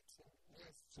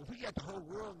 So if he got the whole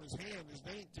world in his hand, it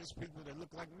ain't just people that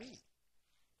look like me.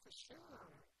 For sure.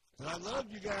 So I love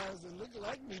you guys that look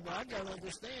like me, but I got to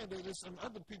understand that there's some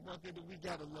other people out there that we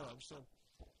got to love. So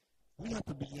we have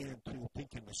to begin to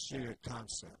think in a shared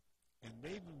concept. And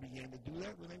they even began to do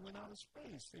that when they went out of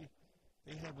space. They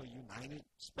have a united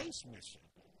space mission.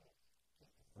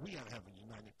 We got to have a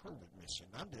united COVID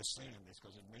mission. I'm just saying this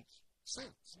because it makes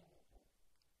sense.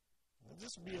 Now,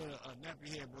 just be a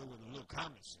nappy-head boy with a little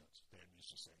common sense, Dad used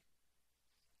to say.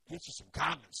 Get you some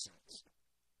common sense.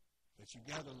 That you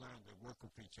got to learn to work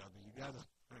with each other. You got to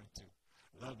learn to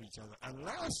love each other.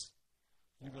 Unless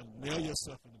you're going to nail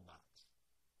yourself in the box.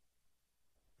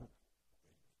 Go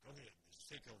ahead. Just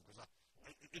take over. Because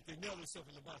if they nail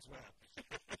themselves in the box, what happens?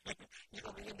 You're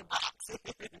going to be in the box.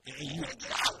 And you can't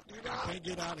get out. You know? Can't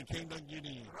get out and can't get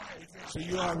in. Right, exactly. So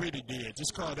you already dead.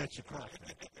 Just call that your coffin.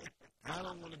 I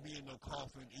don't want to be in no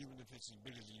coffin even if it's as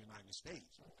big as the United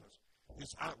States. Because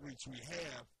this outreach we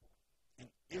have, and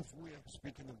if we're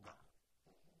speaking of God,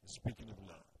 speaking of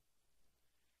love,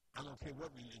 I don't care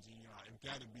what religion you are, it's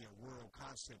got to be a world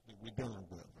concept that we're dealing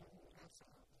with.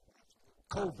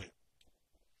 COVID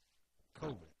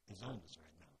is on us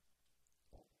right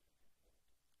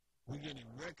now. We're getting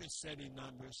record-setting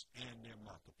numbers, and they're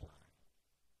multiplying.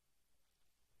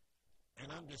 And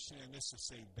I'm just saying this to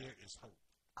say there is hope.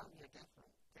 Oh, yeah,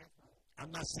 definitely, definitely.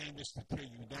 I'm not saying this to tear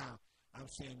you down. I'm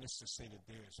saying this to say that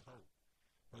there is hope.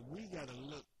 But we got to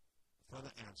look for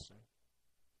the answer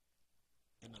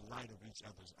in the light of each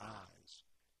other's eyes.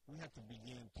 We have to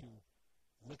begin to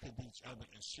look at each other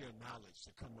and share knowledge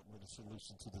to come up with a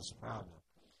solution to this problem.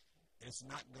 It's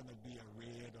not going to be a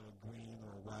red or a green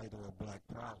or a white or a black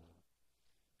problem.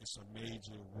 It's a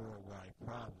major worldwide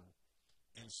problem.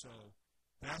 And so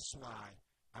that's why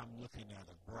I'm looking at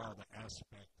a broader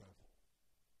aspect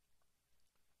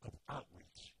of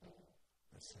outreach.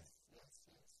 That's it.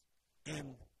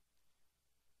 And,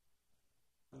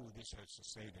 this hurts to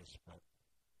say this, but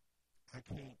I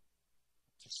can't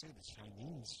just say the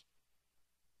Chinese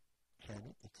had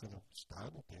it. It could have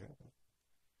started there.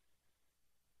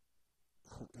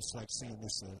 But it's like saying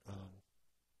it's a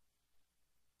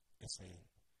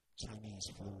Chinese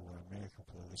flu or American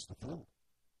flu. It's the flu.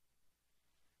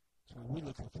 So what we're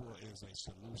looking for is a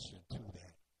solution to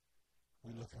that.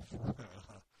 We're looking for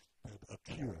a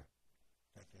cure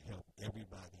that can help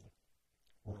everybody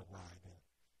worldwide. And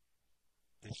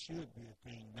it should be a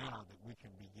thing now that we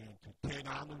can begin to tear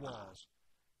down the walls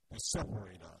that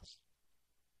separate us.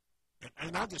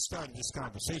 And I just started this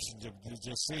conversation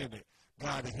just saying that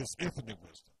God in His infinite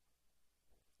wisdom.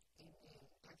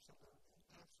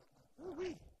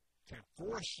 We can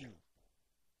force you.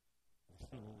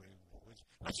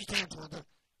 What you can't do,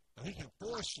 He can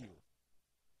force you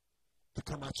to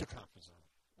come out your comfort zone.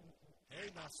 Hey,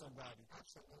 now somebody.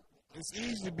 Absolutely. It's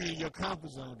easy to be in your comfort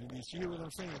zone, Denise. You hear what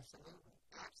I'm saying?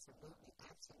 Absolutely.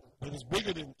 But it's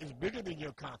bigger than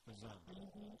your comfort zone.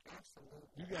 Mm-hmm. Absolutely.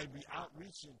 You got to be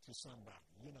outreaching to somebody,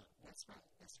 you know. That's right.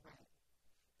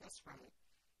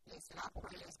 Yes, and our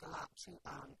prayers go out to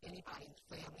anybody,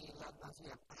 family, and loved ones who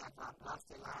have lost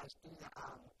their lives through the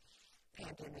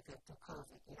pandemic of through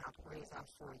COVID. You know, our prayers out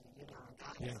for you, you know, and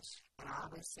God. Yes. And I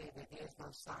always say that there's no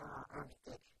sorrow on earth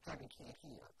that heaven can't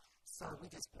heal. So we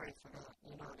just pray for that,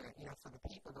 for the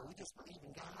people, but we just believe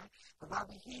in God. But while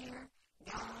we're here,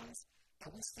 guys,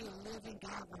 and we still living,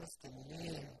 God wants us to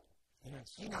live.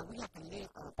 Yes. You know, we have to live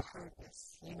on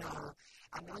purpose. You know,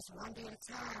 I know it's one day at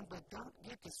a time, but don't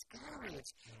get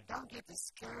discouraged. Don't get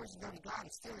discouraged. You know that God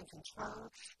is still in control,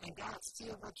 and God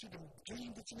still wants you to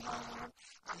dream that you have.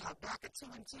 Back at 2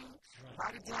 and 2,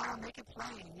 write it down, make it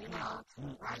plain. You know,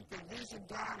 write the vision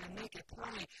down and make it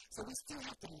plain. So we still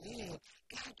have to live.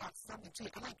 God got something to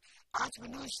it. And like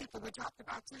entrepreneurship that we talked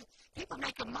about too. People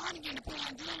making money in the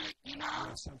pandemic. You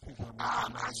know, some people I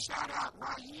shout out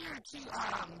right here to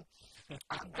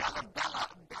Bella,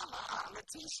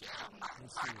 Letitia, my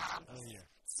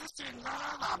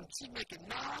sister-in-law, she making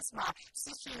masks. My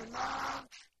sister-in-law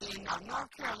in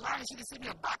North Carolina, she just sent me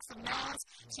a box of masks.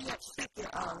 She had fit the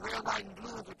red, white, and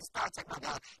blue with the star check like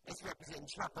that. That's representing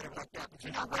Trump, whatever like that. But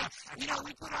you know what? You know,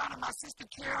 we put on my sister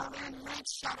Carolyn Lynch,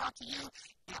 shout out to you,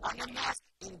 on the mask.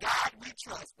 In God we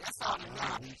trust. That's all in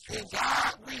now. In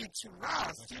God we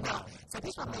trust, you know. So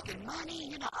people are making money,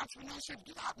 you know, entrepreneurship,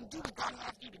 get out and do what God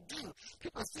has you to do.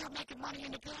 People are still making money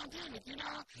in the pandemic, you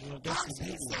know. God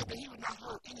said that He would not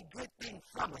hold any good thing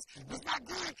from us. If it's not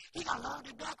good, He gonna hold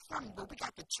it back from us. But we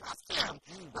got to trust Him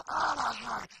with all our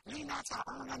heart. Lean not to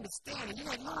our own understanding. You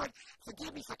know, Lord,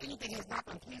 forgive me for anything that has not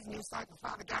been pleasing in Your sight.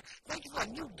 Father God, thank You for a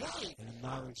new day. And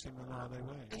acknowledge Him in all their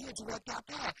ways. And He'll direct our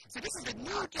path. So this is a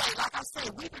new day. Like I say,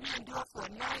 weeping may endure for a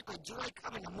night, but joy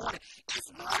come in the morning.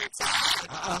 It's morning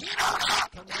time. You know that?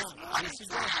 It's morning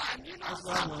time. You know, that's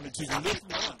what I wanted to do. Lift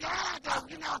thank God, though,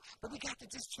 you know. But we got to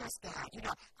just trust God. You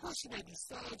know, of course you may be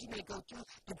sad, you may go through,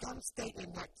 but don't stay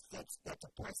in that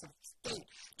depressive state.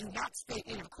 Do not stay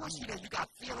in. Of course, you know, you got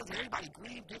feelings, and everybody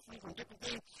grieves differently from different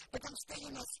things, but don't stay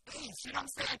in that space. You know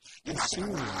what I'm saying? You got to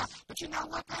cry. But you know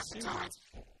what, Pastor Torrance?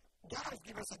 God has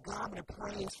given us a garment of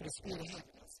praise for the spirit of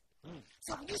heaviness.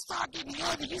 So when you start getting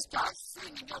heavy, you start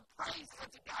singing your praise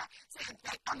unto God, saying,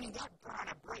 that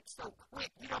burner breaks so quick.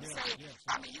 You know what I'm saying? Yes.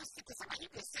 I mean, you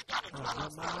can sit down and dwell on my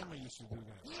stuff. mama used to do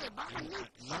that. Yeah, Mama knew.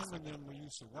 Mama and them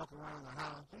used to walk around the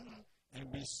house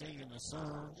and be singing a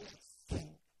song. Yes. Can't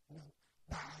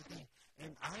nobody.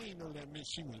 And I didn't know that meant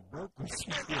she was broke.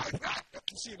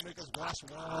 She'd make us wash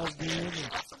walls then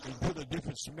and put a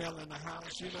different smell in the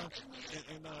house, you know.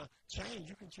 And change.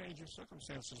 You can change your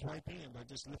circumstances right then by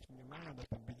just lifting your mind up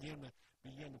and begin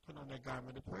to put on that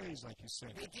garment of praise, like you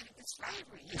said. They did it to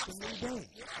slavery. It's a new day.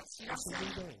 Yes, you know it's a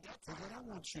new day. But what I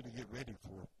want you to get ready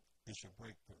for is your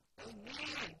breakthrough.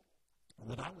 Amen.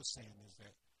 What I was saying is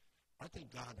that I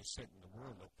think God is setting the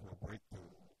world up for a breakthrough.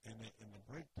 And the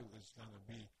breakthrough is going to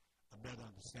be a better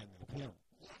understanding of Him.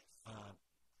 Yes.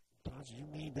 Tony, you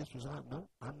mean this was on? No,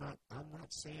 I'm not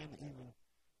saying even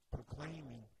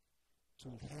proclaiming to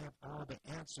have all the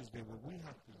answers there. What we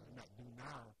have to do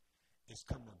now is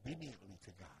come obediently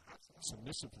to God,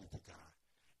 submissively to God,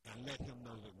 and let him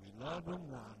know that we love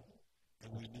him, one,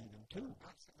 and we need him, two.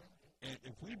 And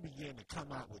if we begin to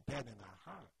come out with that in our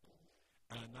heart,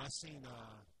 and I seen,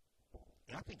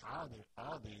 I think all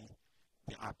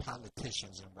our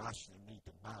politicians in Washington need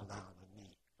to bow down the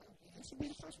knee. They should be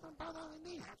the first one to bow down the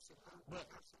knee. But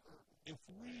if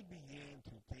we begin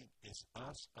to think it's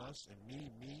us, and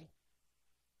me,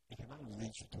 it can only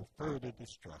lead you to further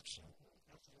destruction.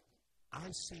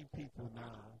 I see people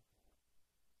now,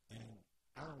 and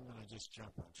I don't want to just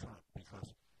jump on Trump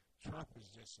because Trump is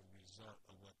just a result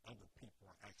of what other people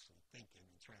are actually thinking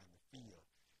and trying to feel.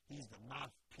 He's the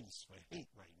mouthpiece for hate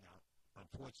right now,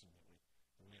 unfortunately,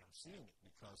 the way I'm seeing it.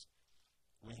 Because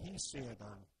when he said,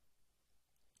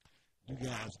 you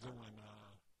guys go and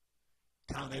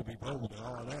count every vote and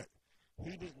all that,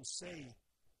 he didn't say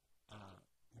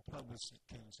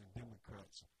Republicans and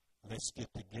Democrats, let's get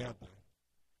together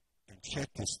and check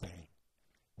this thing.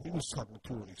 He was talking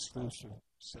to an exclusive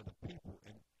set of people,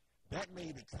 and that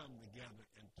made it come together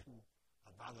into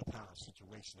a volatile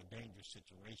situation, a dangerous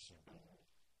situation.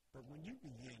 But when you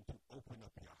begin to open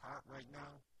up your heart right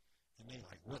now, and they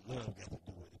like, what love got to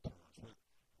do with it, Thomas? But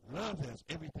love has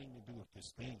everything to do with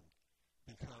this thing,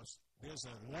 because there's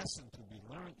a lesson to be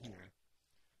learned here,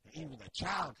 and even a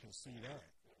child can see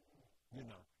that, you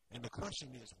know. And the question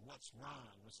is, what's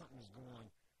wrong? When something's going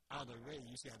out of the way,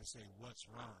 you got to say, what's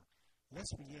wrong?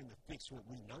 Let's begin to fix what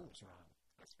we know is wrong.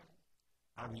 That's right.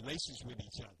 Our relations with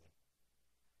each other,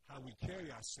 how we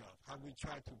carry ourselves, how we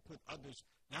try to put others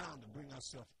down to bring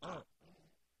ourselves up.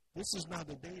 This is not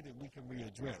a day that we can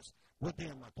readdress. What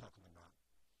day am I talking about?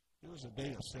 It was a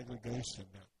day of segregation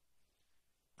that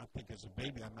I think as a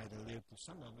baby I might have lived through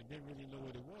some of it. Didn't really know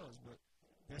what it was, but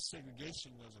that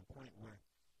segregation was a point where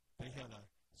they had a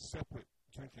separate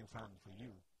drinking fountain for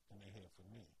you than they had for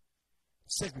me.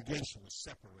 Segregation was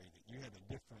separated. You had a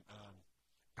different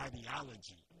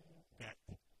ideology that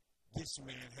this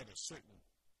man had a certain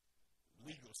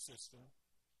legal system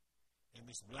and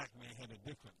this black man had a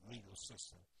different legal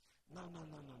system. No.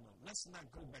 Let's not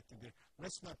go back to there.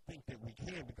 Let's not think that we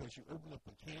can, because you open up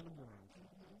a can of worms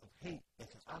of hate that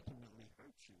can ultimately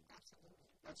hurt you.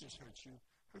 Not just hurt you,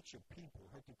 hurt your people,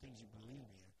 hurt the things you believe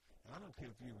in. And I don't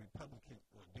care if you're a Republican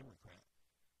or a Democrat.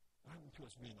 What happened to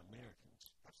us being Americans?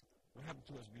 What happened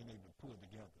to us being able to pull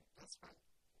together? That's right.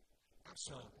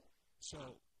 So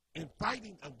in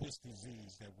fighting of this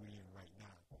disease that we're in right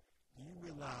now, do you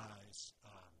realize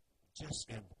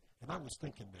and I was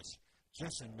thinking this,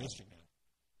 just in Michigan,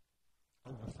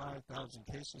 over 5,000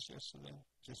 cases yesterday,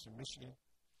 just in Michigan.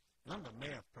 And I'm a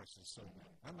math person, so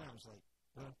my mind was like,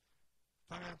 well,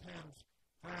 5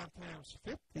 times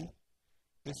 50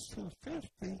 is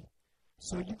 250.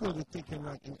 So you go to thinking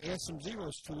like, and add some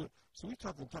zeros to it. So we're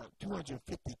talking about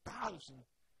 250,000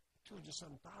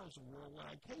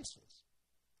 worldwide cases.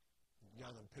 Y'all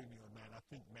don't pay me on math. I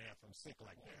think math. I'm sick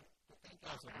like that.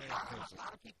 I was a math person. A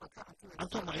lot of people coming through. I'm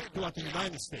talking about throughout the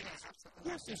United States.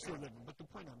 Yes, they're still living. But the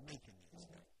point I'm making is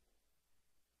that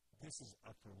this is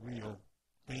a for real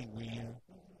thing we're in.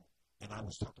 And I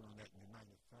was talking on that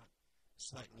United Front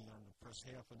slightly on the first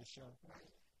half of the show.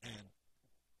 And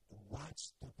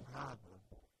what's the problem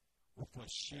with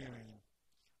us sharing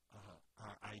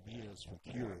our ideas for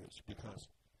cures? Because,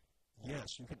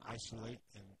 yes, you can isolate,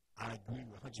 and I agree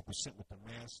 100% with the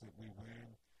mask that we're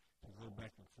wearing to go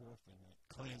back and forth and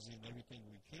cleansing everything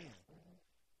we can.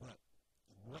 But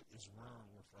what is wrong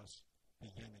with us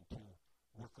beginning to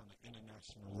work on an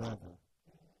international level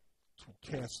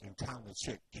to test and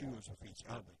counter-check cures with each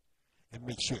other and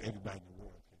make sure everybody in the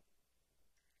world can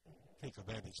take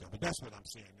advantage of it? That's what I'm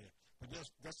saying there. But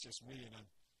that's just me, and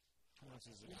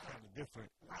nuances are kind of different.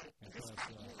 Right. And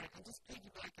just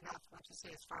piggybacking off what you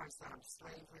say as far as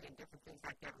slavery and different things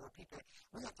like that, where people,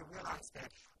 we have to realize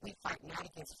that we fight not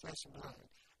against flesh and blood.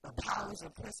 The powers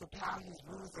and principalities,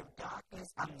 rulers of darkness,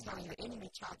 I'm telling you, the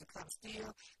enemy tried to come steal,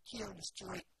 kill,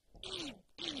 destroy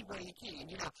any way he can,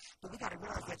 you know. But we got to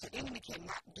realize that the enemy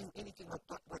cannot do anything with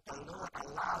what the Lord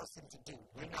allows him to do,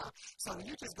 you know. So when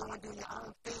you just go and do your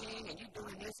own thing and you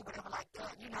doing this or whatever like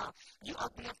that, you know, you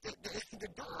open up the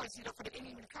doors, you know, for the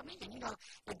enemy to come in, you know.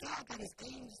 But God got his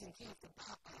angels and kept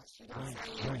about us, you know what I'm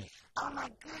saying? Right. Oh my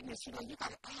goodness, you know, you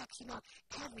got to ask, you know,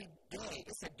 every day.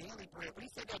 It's a daily bread. When he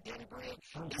said that daily bread,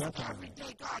 it's every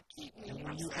day God keep me, you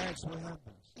know. When you ask, what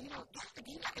happens? You know,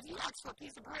 if you ask for a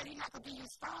piece of bread, he's not going to give you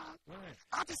a star. Right.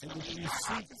 I just and believe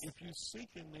if you seek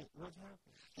in it, what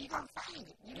happens? You're going to find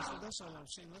it, you know. So that's all I'm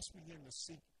saying. Let's begin to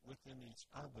seek within each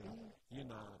other, you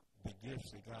know, the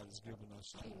gifts that God has given us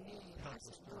to help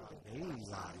us through our daily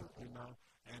life, you know.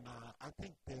 And I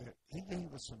think that he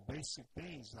gave us some basic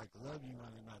things like love you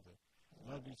one another,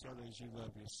 love each other as you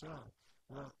love yourself.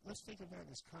 Well, let's think of that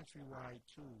as countrywide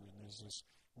too, and as this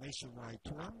nationwide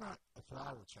too. I'm not a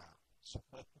flower child, so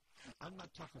I'm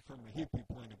not talking from a hippie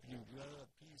point of view, love,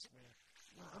 peace, man.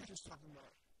 No, I'm just talking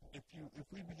about if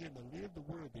we begin to live the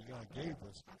word that God gave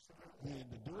us, then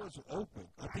the doors are open.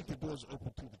 I think the doors are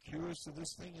open to the cures to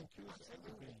this thing and cures to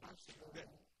everything.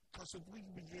 Because if we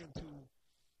begin to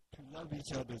love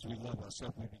each other as we love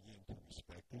ourselves, we begin to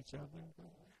respect each other.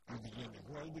 We begin to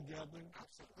grow together.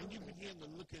 And you begin to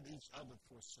look at each other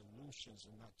for solutions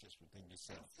and not just within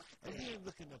yourself. And then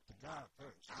looking up to God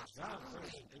first. Because God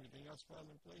first and everything else falls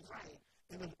in place.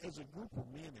 And as a group of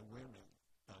men and women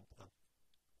of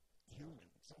humans,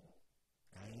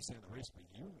 I ain't saying a race, but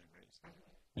human race,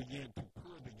 begin to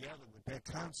pull together with that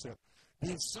concept,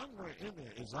 then somewhere in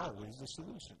there is always the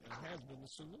solution. It has been the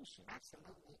solution.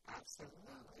 Absolutely.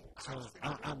 So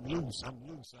I'm loose. I'm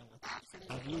loose and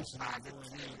I'm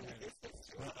going in.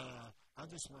 But I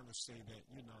just want to say that,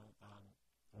 you know,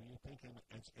 when you're thinking,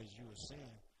 as you were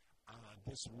saying,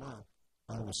 this month,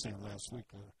 I was saying last week,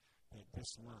 that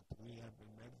this month we have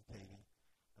been meditating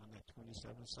on the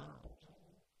 27 Psalms.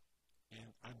 And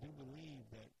I do believe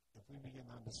that if we begin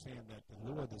to understand that the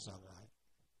Lord is our light.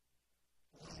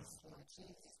 Yes, Lord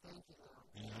Jesus, thank you,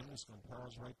 Lord. And I'm just going to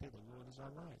pause right there. The Lord is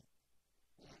our light.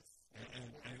 Yes.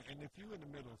 And if you're in the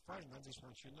middle of fighting, I just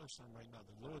want you to know something right now.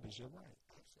 The Lord is your light.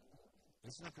 Absolutely.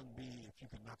 It's not going to be if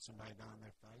you can knock somebody down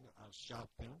that fight, I'll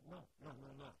shout them. No.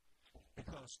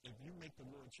 Because if you make the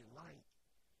Lord your light,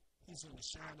 he's going to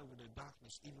shine over the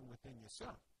darkness even within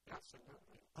yourself.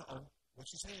 Absolutely. What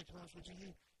you saying, Thomas? What you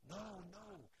hear? No.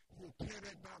 He'll tear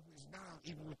that darkness down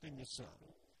even within yourself.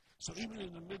 So even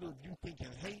in the middle of you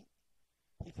thinking hate,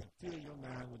 he can fill your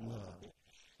mind with love.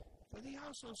 But he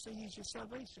also says he's your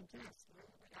salvation too.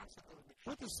 Absolutely.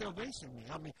 What does salvation mean?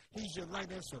 I mean, he's your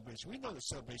light and salvation. We know that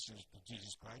salvation is through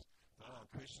Jesus Christ for all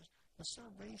Christians. But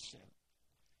salvation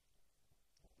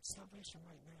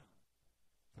right now,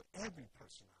 for every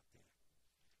person out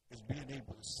there, is being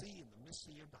able to see in the midst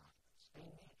of your darkness.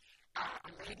 Amen.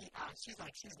 A lady, she's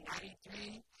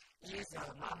 93 years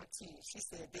old, Mama T. She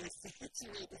said this. She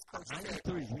read this quote. She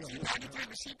 93. She's 93,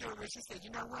 but she doing it. She said,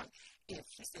 you know what?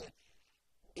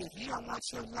 If you don't want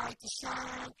your light to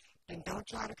shine, then don't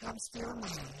try to come steal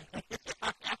mine.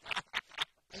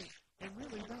 And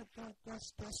really,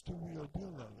 that's the real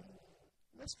deal of it.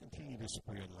 Let's continue to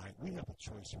spread light. We have a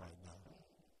choice right now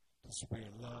to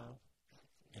spread love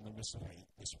in the midst of hate,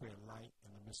 to spread light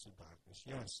in the midst of darkness.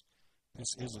 Yes.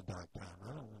 This is a dark time.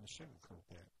 I don't want to sugarcoat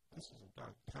that. This is a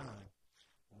dark time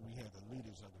when we have the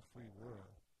leaders of the free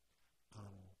world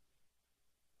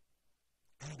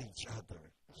at each other,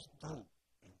 stoked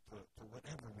for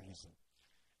whatever reason.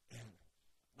 And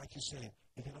like you said,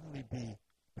 it can only be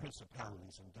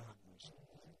principalities and darkness,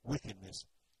 wickedness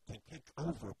can take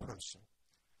over a person.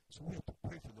 So we have to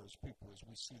pray for those people as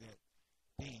we see that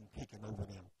thing taking over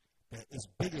them that is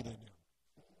bigger than them,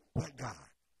 but God.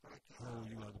 Oh,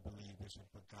 you ought to believe this,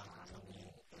 but God can come in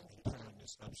and turn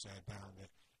this upside down,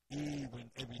 that even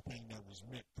everything that was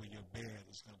meant for your bad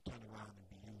is going to turn around and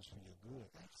be used for your good.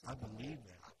 I believe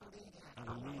that. I believe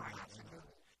that.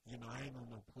 And, I ain't on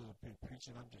no pulpit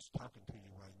preaching. I'm just talking to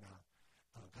you right now.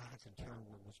 God can turn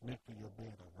what was meant for your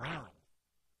bad around.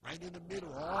 Right in the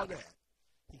middle of all that.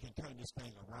 He can turn this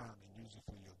thing around and use it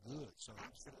for your good. So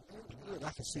the good I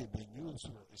can see it being used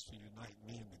for is to unite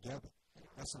men together.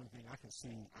 That's something I can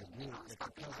see the good that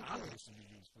the cousin I was to be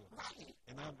used for.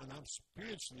 And I'm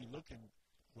spiritually looking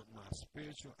with my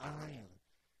spiritual eye and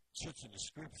searching the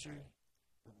scripture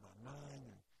with my mind.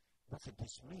 And what could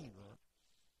this mean, Lord?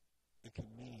 It can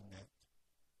mean that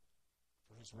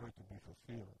for his word to be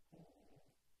fulfilled,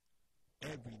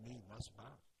 every knee must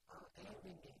bow.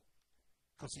 Every knee.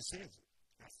 Because he says it.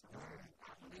 That's the word.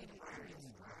 Every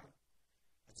knee bow.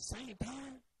 At the same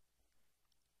time,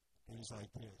 things like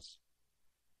this.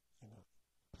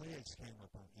 Plagues came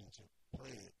upon Egypt.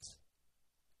 Plagues.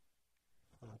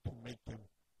 To make them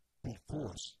be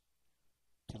forced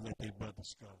to let their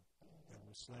brothers go that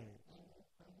were slaves.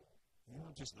 You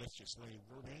don't just let your slave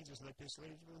go. They ain't just let their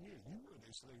slaves go here. You were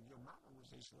their slave. Your mama was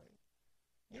their slave.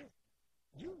 Yeah.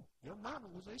 Your mama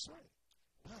was their slave.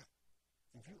 But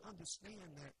if you understand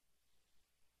that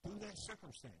through that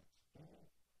circumstance,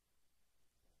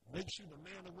 makes you the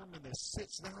man or woman that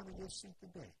sits down in your seat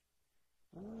today.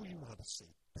 Ooh, you ought to say,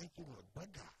 thank you, Lord,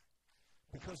 but God.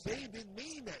 Because they didn't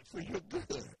mean that for your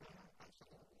good.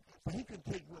 But he can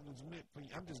take what was meant for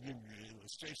you. I'm just giving you an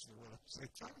illustration of what I'm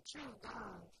saying. Tell the truth,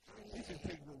 God. He can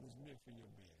take what was meant for your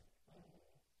being.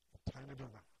 Turn it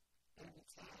around.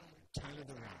 Turn it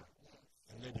around.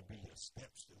 And let it be your step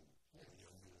stool for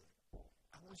your good.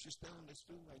 I want you to stay on that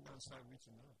stool right now and start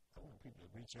reaching up. I want people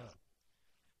to reach up.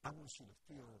 I want you to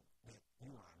feel that you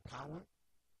are empowered.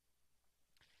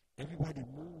 Everybody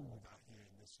move out here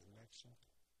in this election,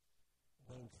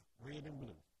 both red and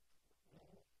blue.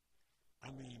 I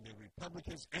mean, the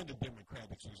Republicans and the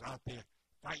Democrats was out there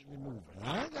fighting and moving.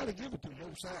 I ain't got to give it to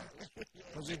both sides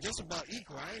because they're just about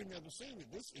equal. I ain't never seen it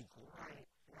this equal.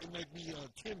 It might be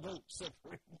 10 votes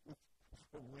separate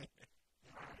from winning.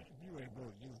 You ain't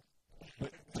voting, you.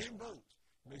 But 10 votes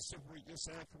may separate your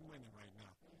side from winning right now.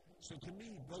 So to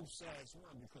me, both sides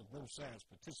won because both sides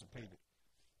participated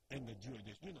in the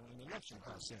in the election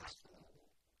process.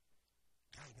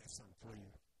 God got something for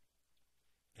you.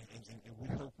 And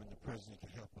we're hoping the president can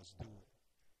help us do it.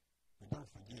 But don't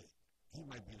forget, he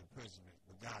might be the president,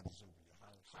 but God is over your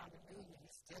house. Hallelujah.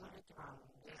 He's still on the throne.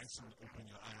 Ask him to open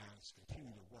your eyes,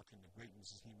 continue to walk in the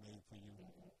greatnesses he made for you. And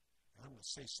I'm going to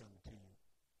say something to you,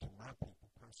 to my people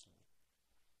personally.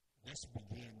 Let's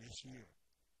begin this year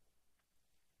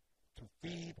to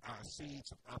feed our seeds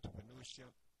of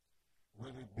entrepreneurship,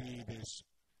 whether it be this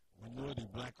minority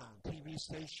black-owned TV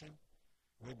station,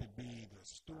 whether it be the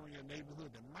store in your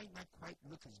neighborhood that might not quite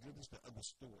look as good as the other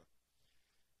store.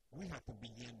 We have to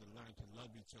begin to learn to love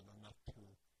each other enough to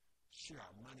share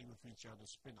our money with each other,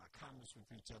 spend our comments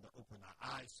with each other, open our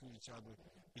eyes to each other,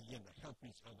 begin to help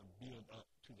each other build up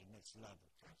to the next level.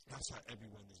 That's how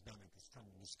everyone has done it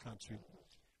in this country.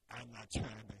 I'm not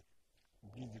trying to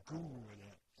be the guru of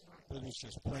that, but it's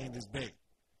just plain as day.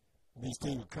 These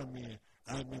things would come in.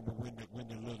 I remember when the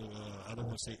little, I don't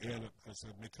want to say Arab because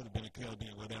it could have been a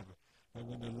Chaldean or whatever, but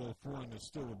when the little foreigner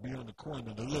store would be on the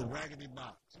corner, the little raggedy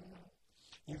box.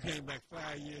 You came back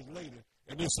 5 years later,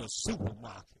 and it's a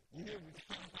supermarket. You hear me?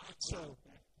 So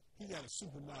he got a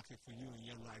supermarket for you in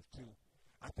your life, too.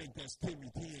 I think that's Timmy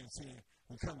T saying,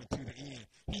 we're coming to the end.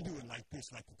 He do it like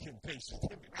this, like the Temptations.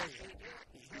 Timmy, man,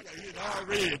 he hit all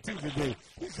red, too, today.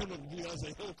 He come up to me, I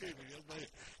say, okay, man.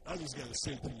 I just got to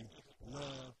say to you,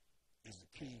 love is the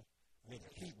key. Let the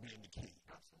heat be in the key.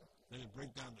 Let it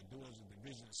break down the doors of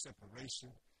division and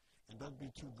separation. And don't be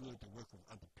too good to work with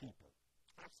other people.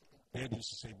 Daddy used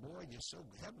to say, boy, you're so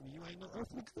heavenly, you ain't no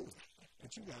earthly good.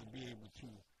 But you got to be able to,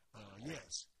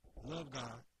 yes, love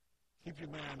God. Keep your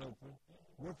mind open.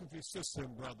 Work with your sister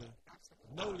and brother.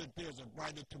 Know that there's a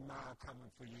brighter tomorrow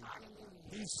coming for you.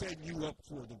 He's setting you up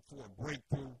for a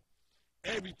breakthrough.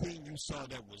 Everything you saw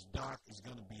that was dark is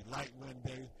going to be light one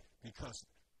day because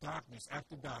darkness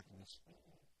after darkness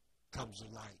comes a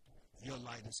light. Your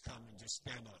light is coming. Just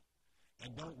stand up.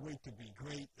 And don't wait to be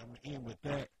great. I'm going to end with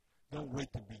that. Don't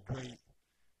wait to be great.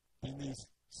 Denise,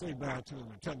 say bye to them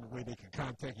and tell them where they can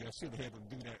contact you. I should have had them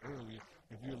do that earlier.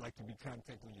 If you'd like to be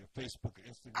contacted on your Facebook or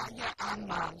Instagram.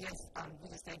 We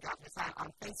just thank God for the time. On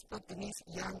Facebook, Denise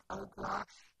Young Oglaw.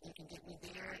 You can get me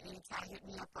there anytime. Hit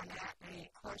me up on that.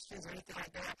 Any questions or anything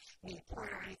like that. Need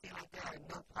prayer or anything like that.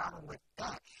 No problem with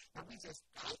that. And we just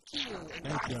thank you. And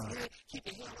God is good. Keep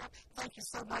your head up. Thank you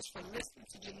so much for listening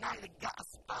to United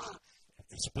Gospel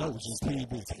Explosion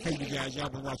TV. Hey, you guys, y'all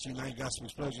been watching United Gospel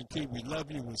Explosion TV. We love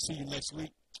you. We'll see you next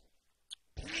week.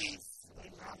 Peace. We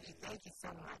love you. Thank you so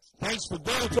much. Thanks for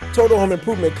doing. Total Home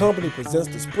Improvement Company presents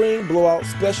the Spring Blowout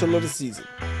Special of the Season.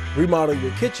 Remodel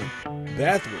your kitchen,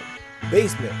 bathroom,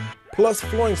 basement, plus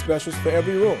flooring specials for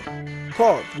every room.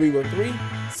 Call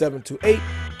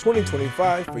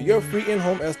 313-728-2025 for your free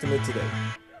in-home estimate today.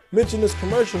 Mention this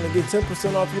commercial and get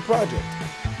 10% off your project.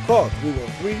 Call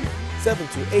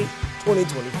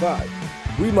 313-728-2025.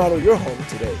 Remodel your home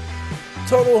today.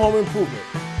 Total Home Improvement,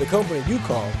 the company you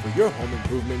call for your home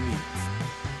improvement needs.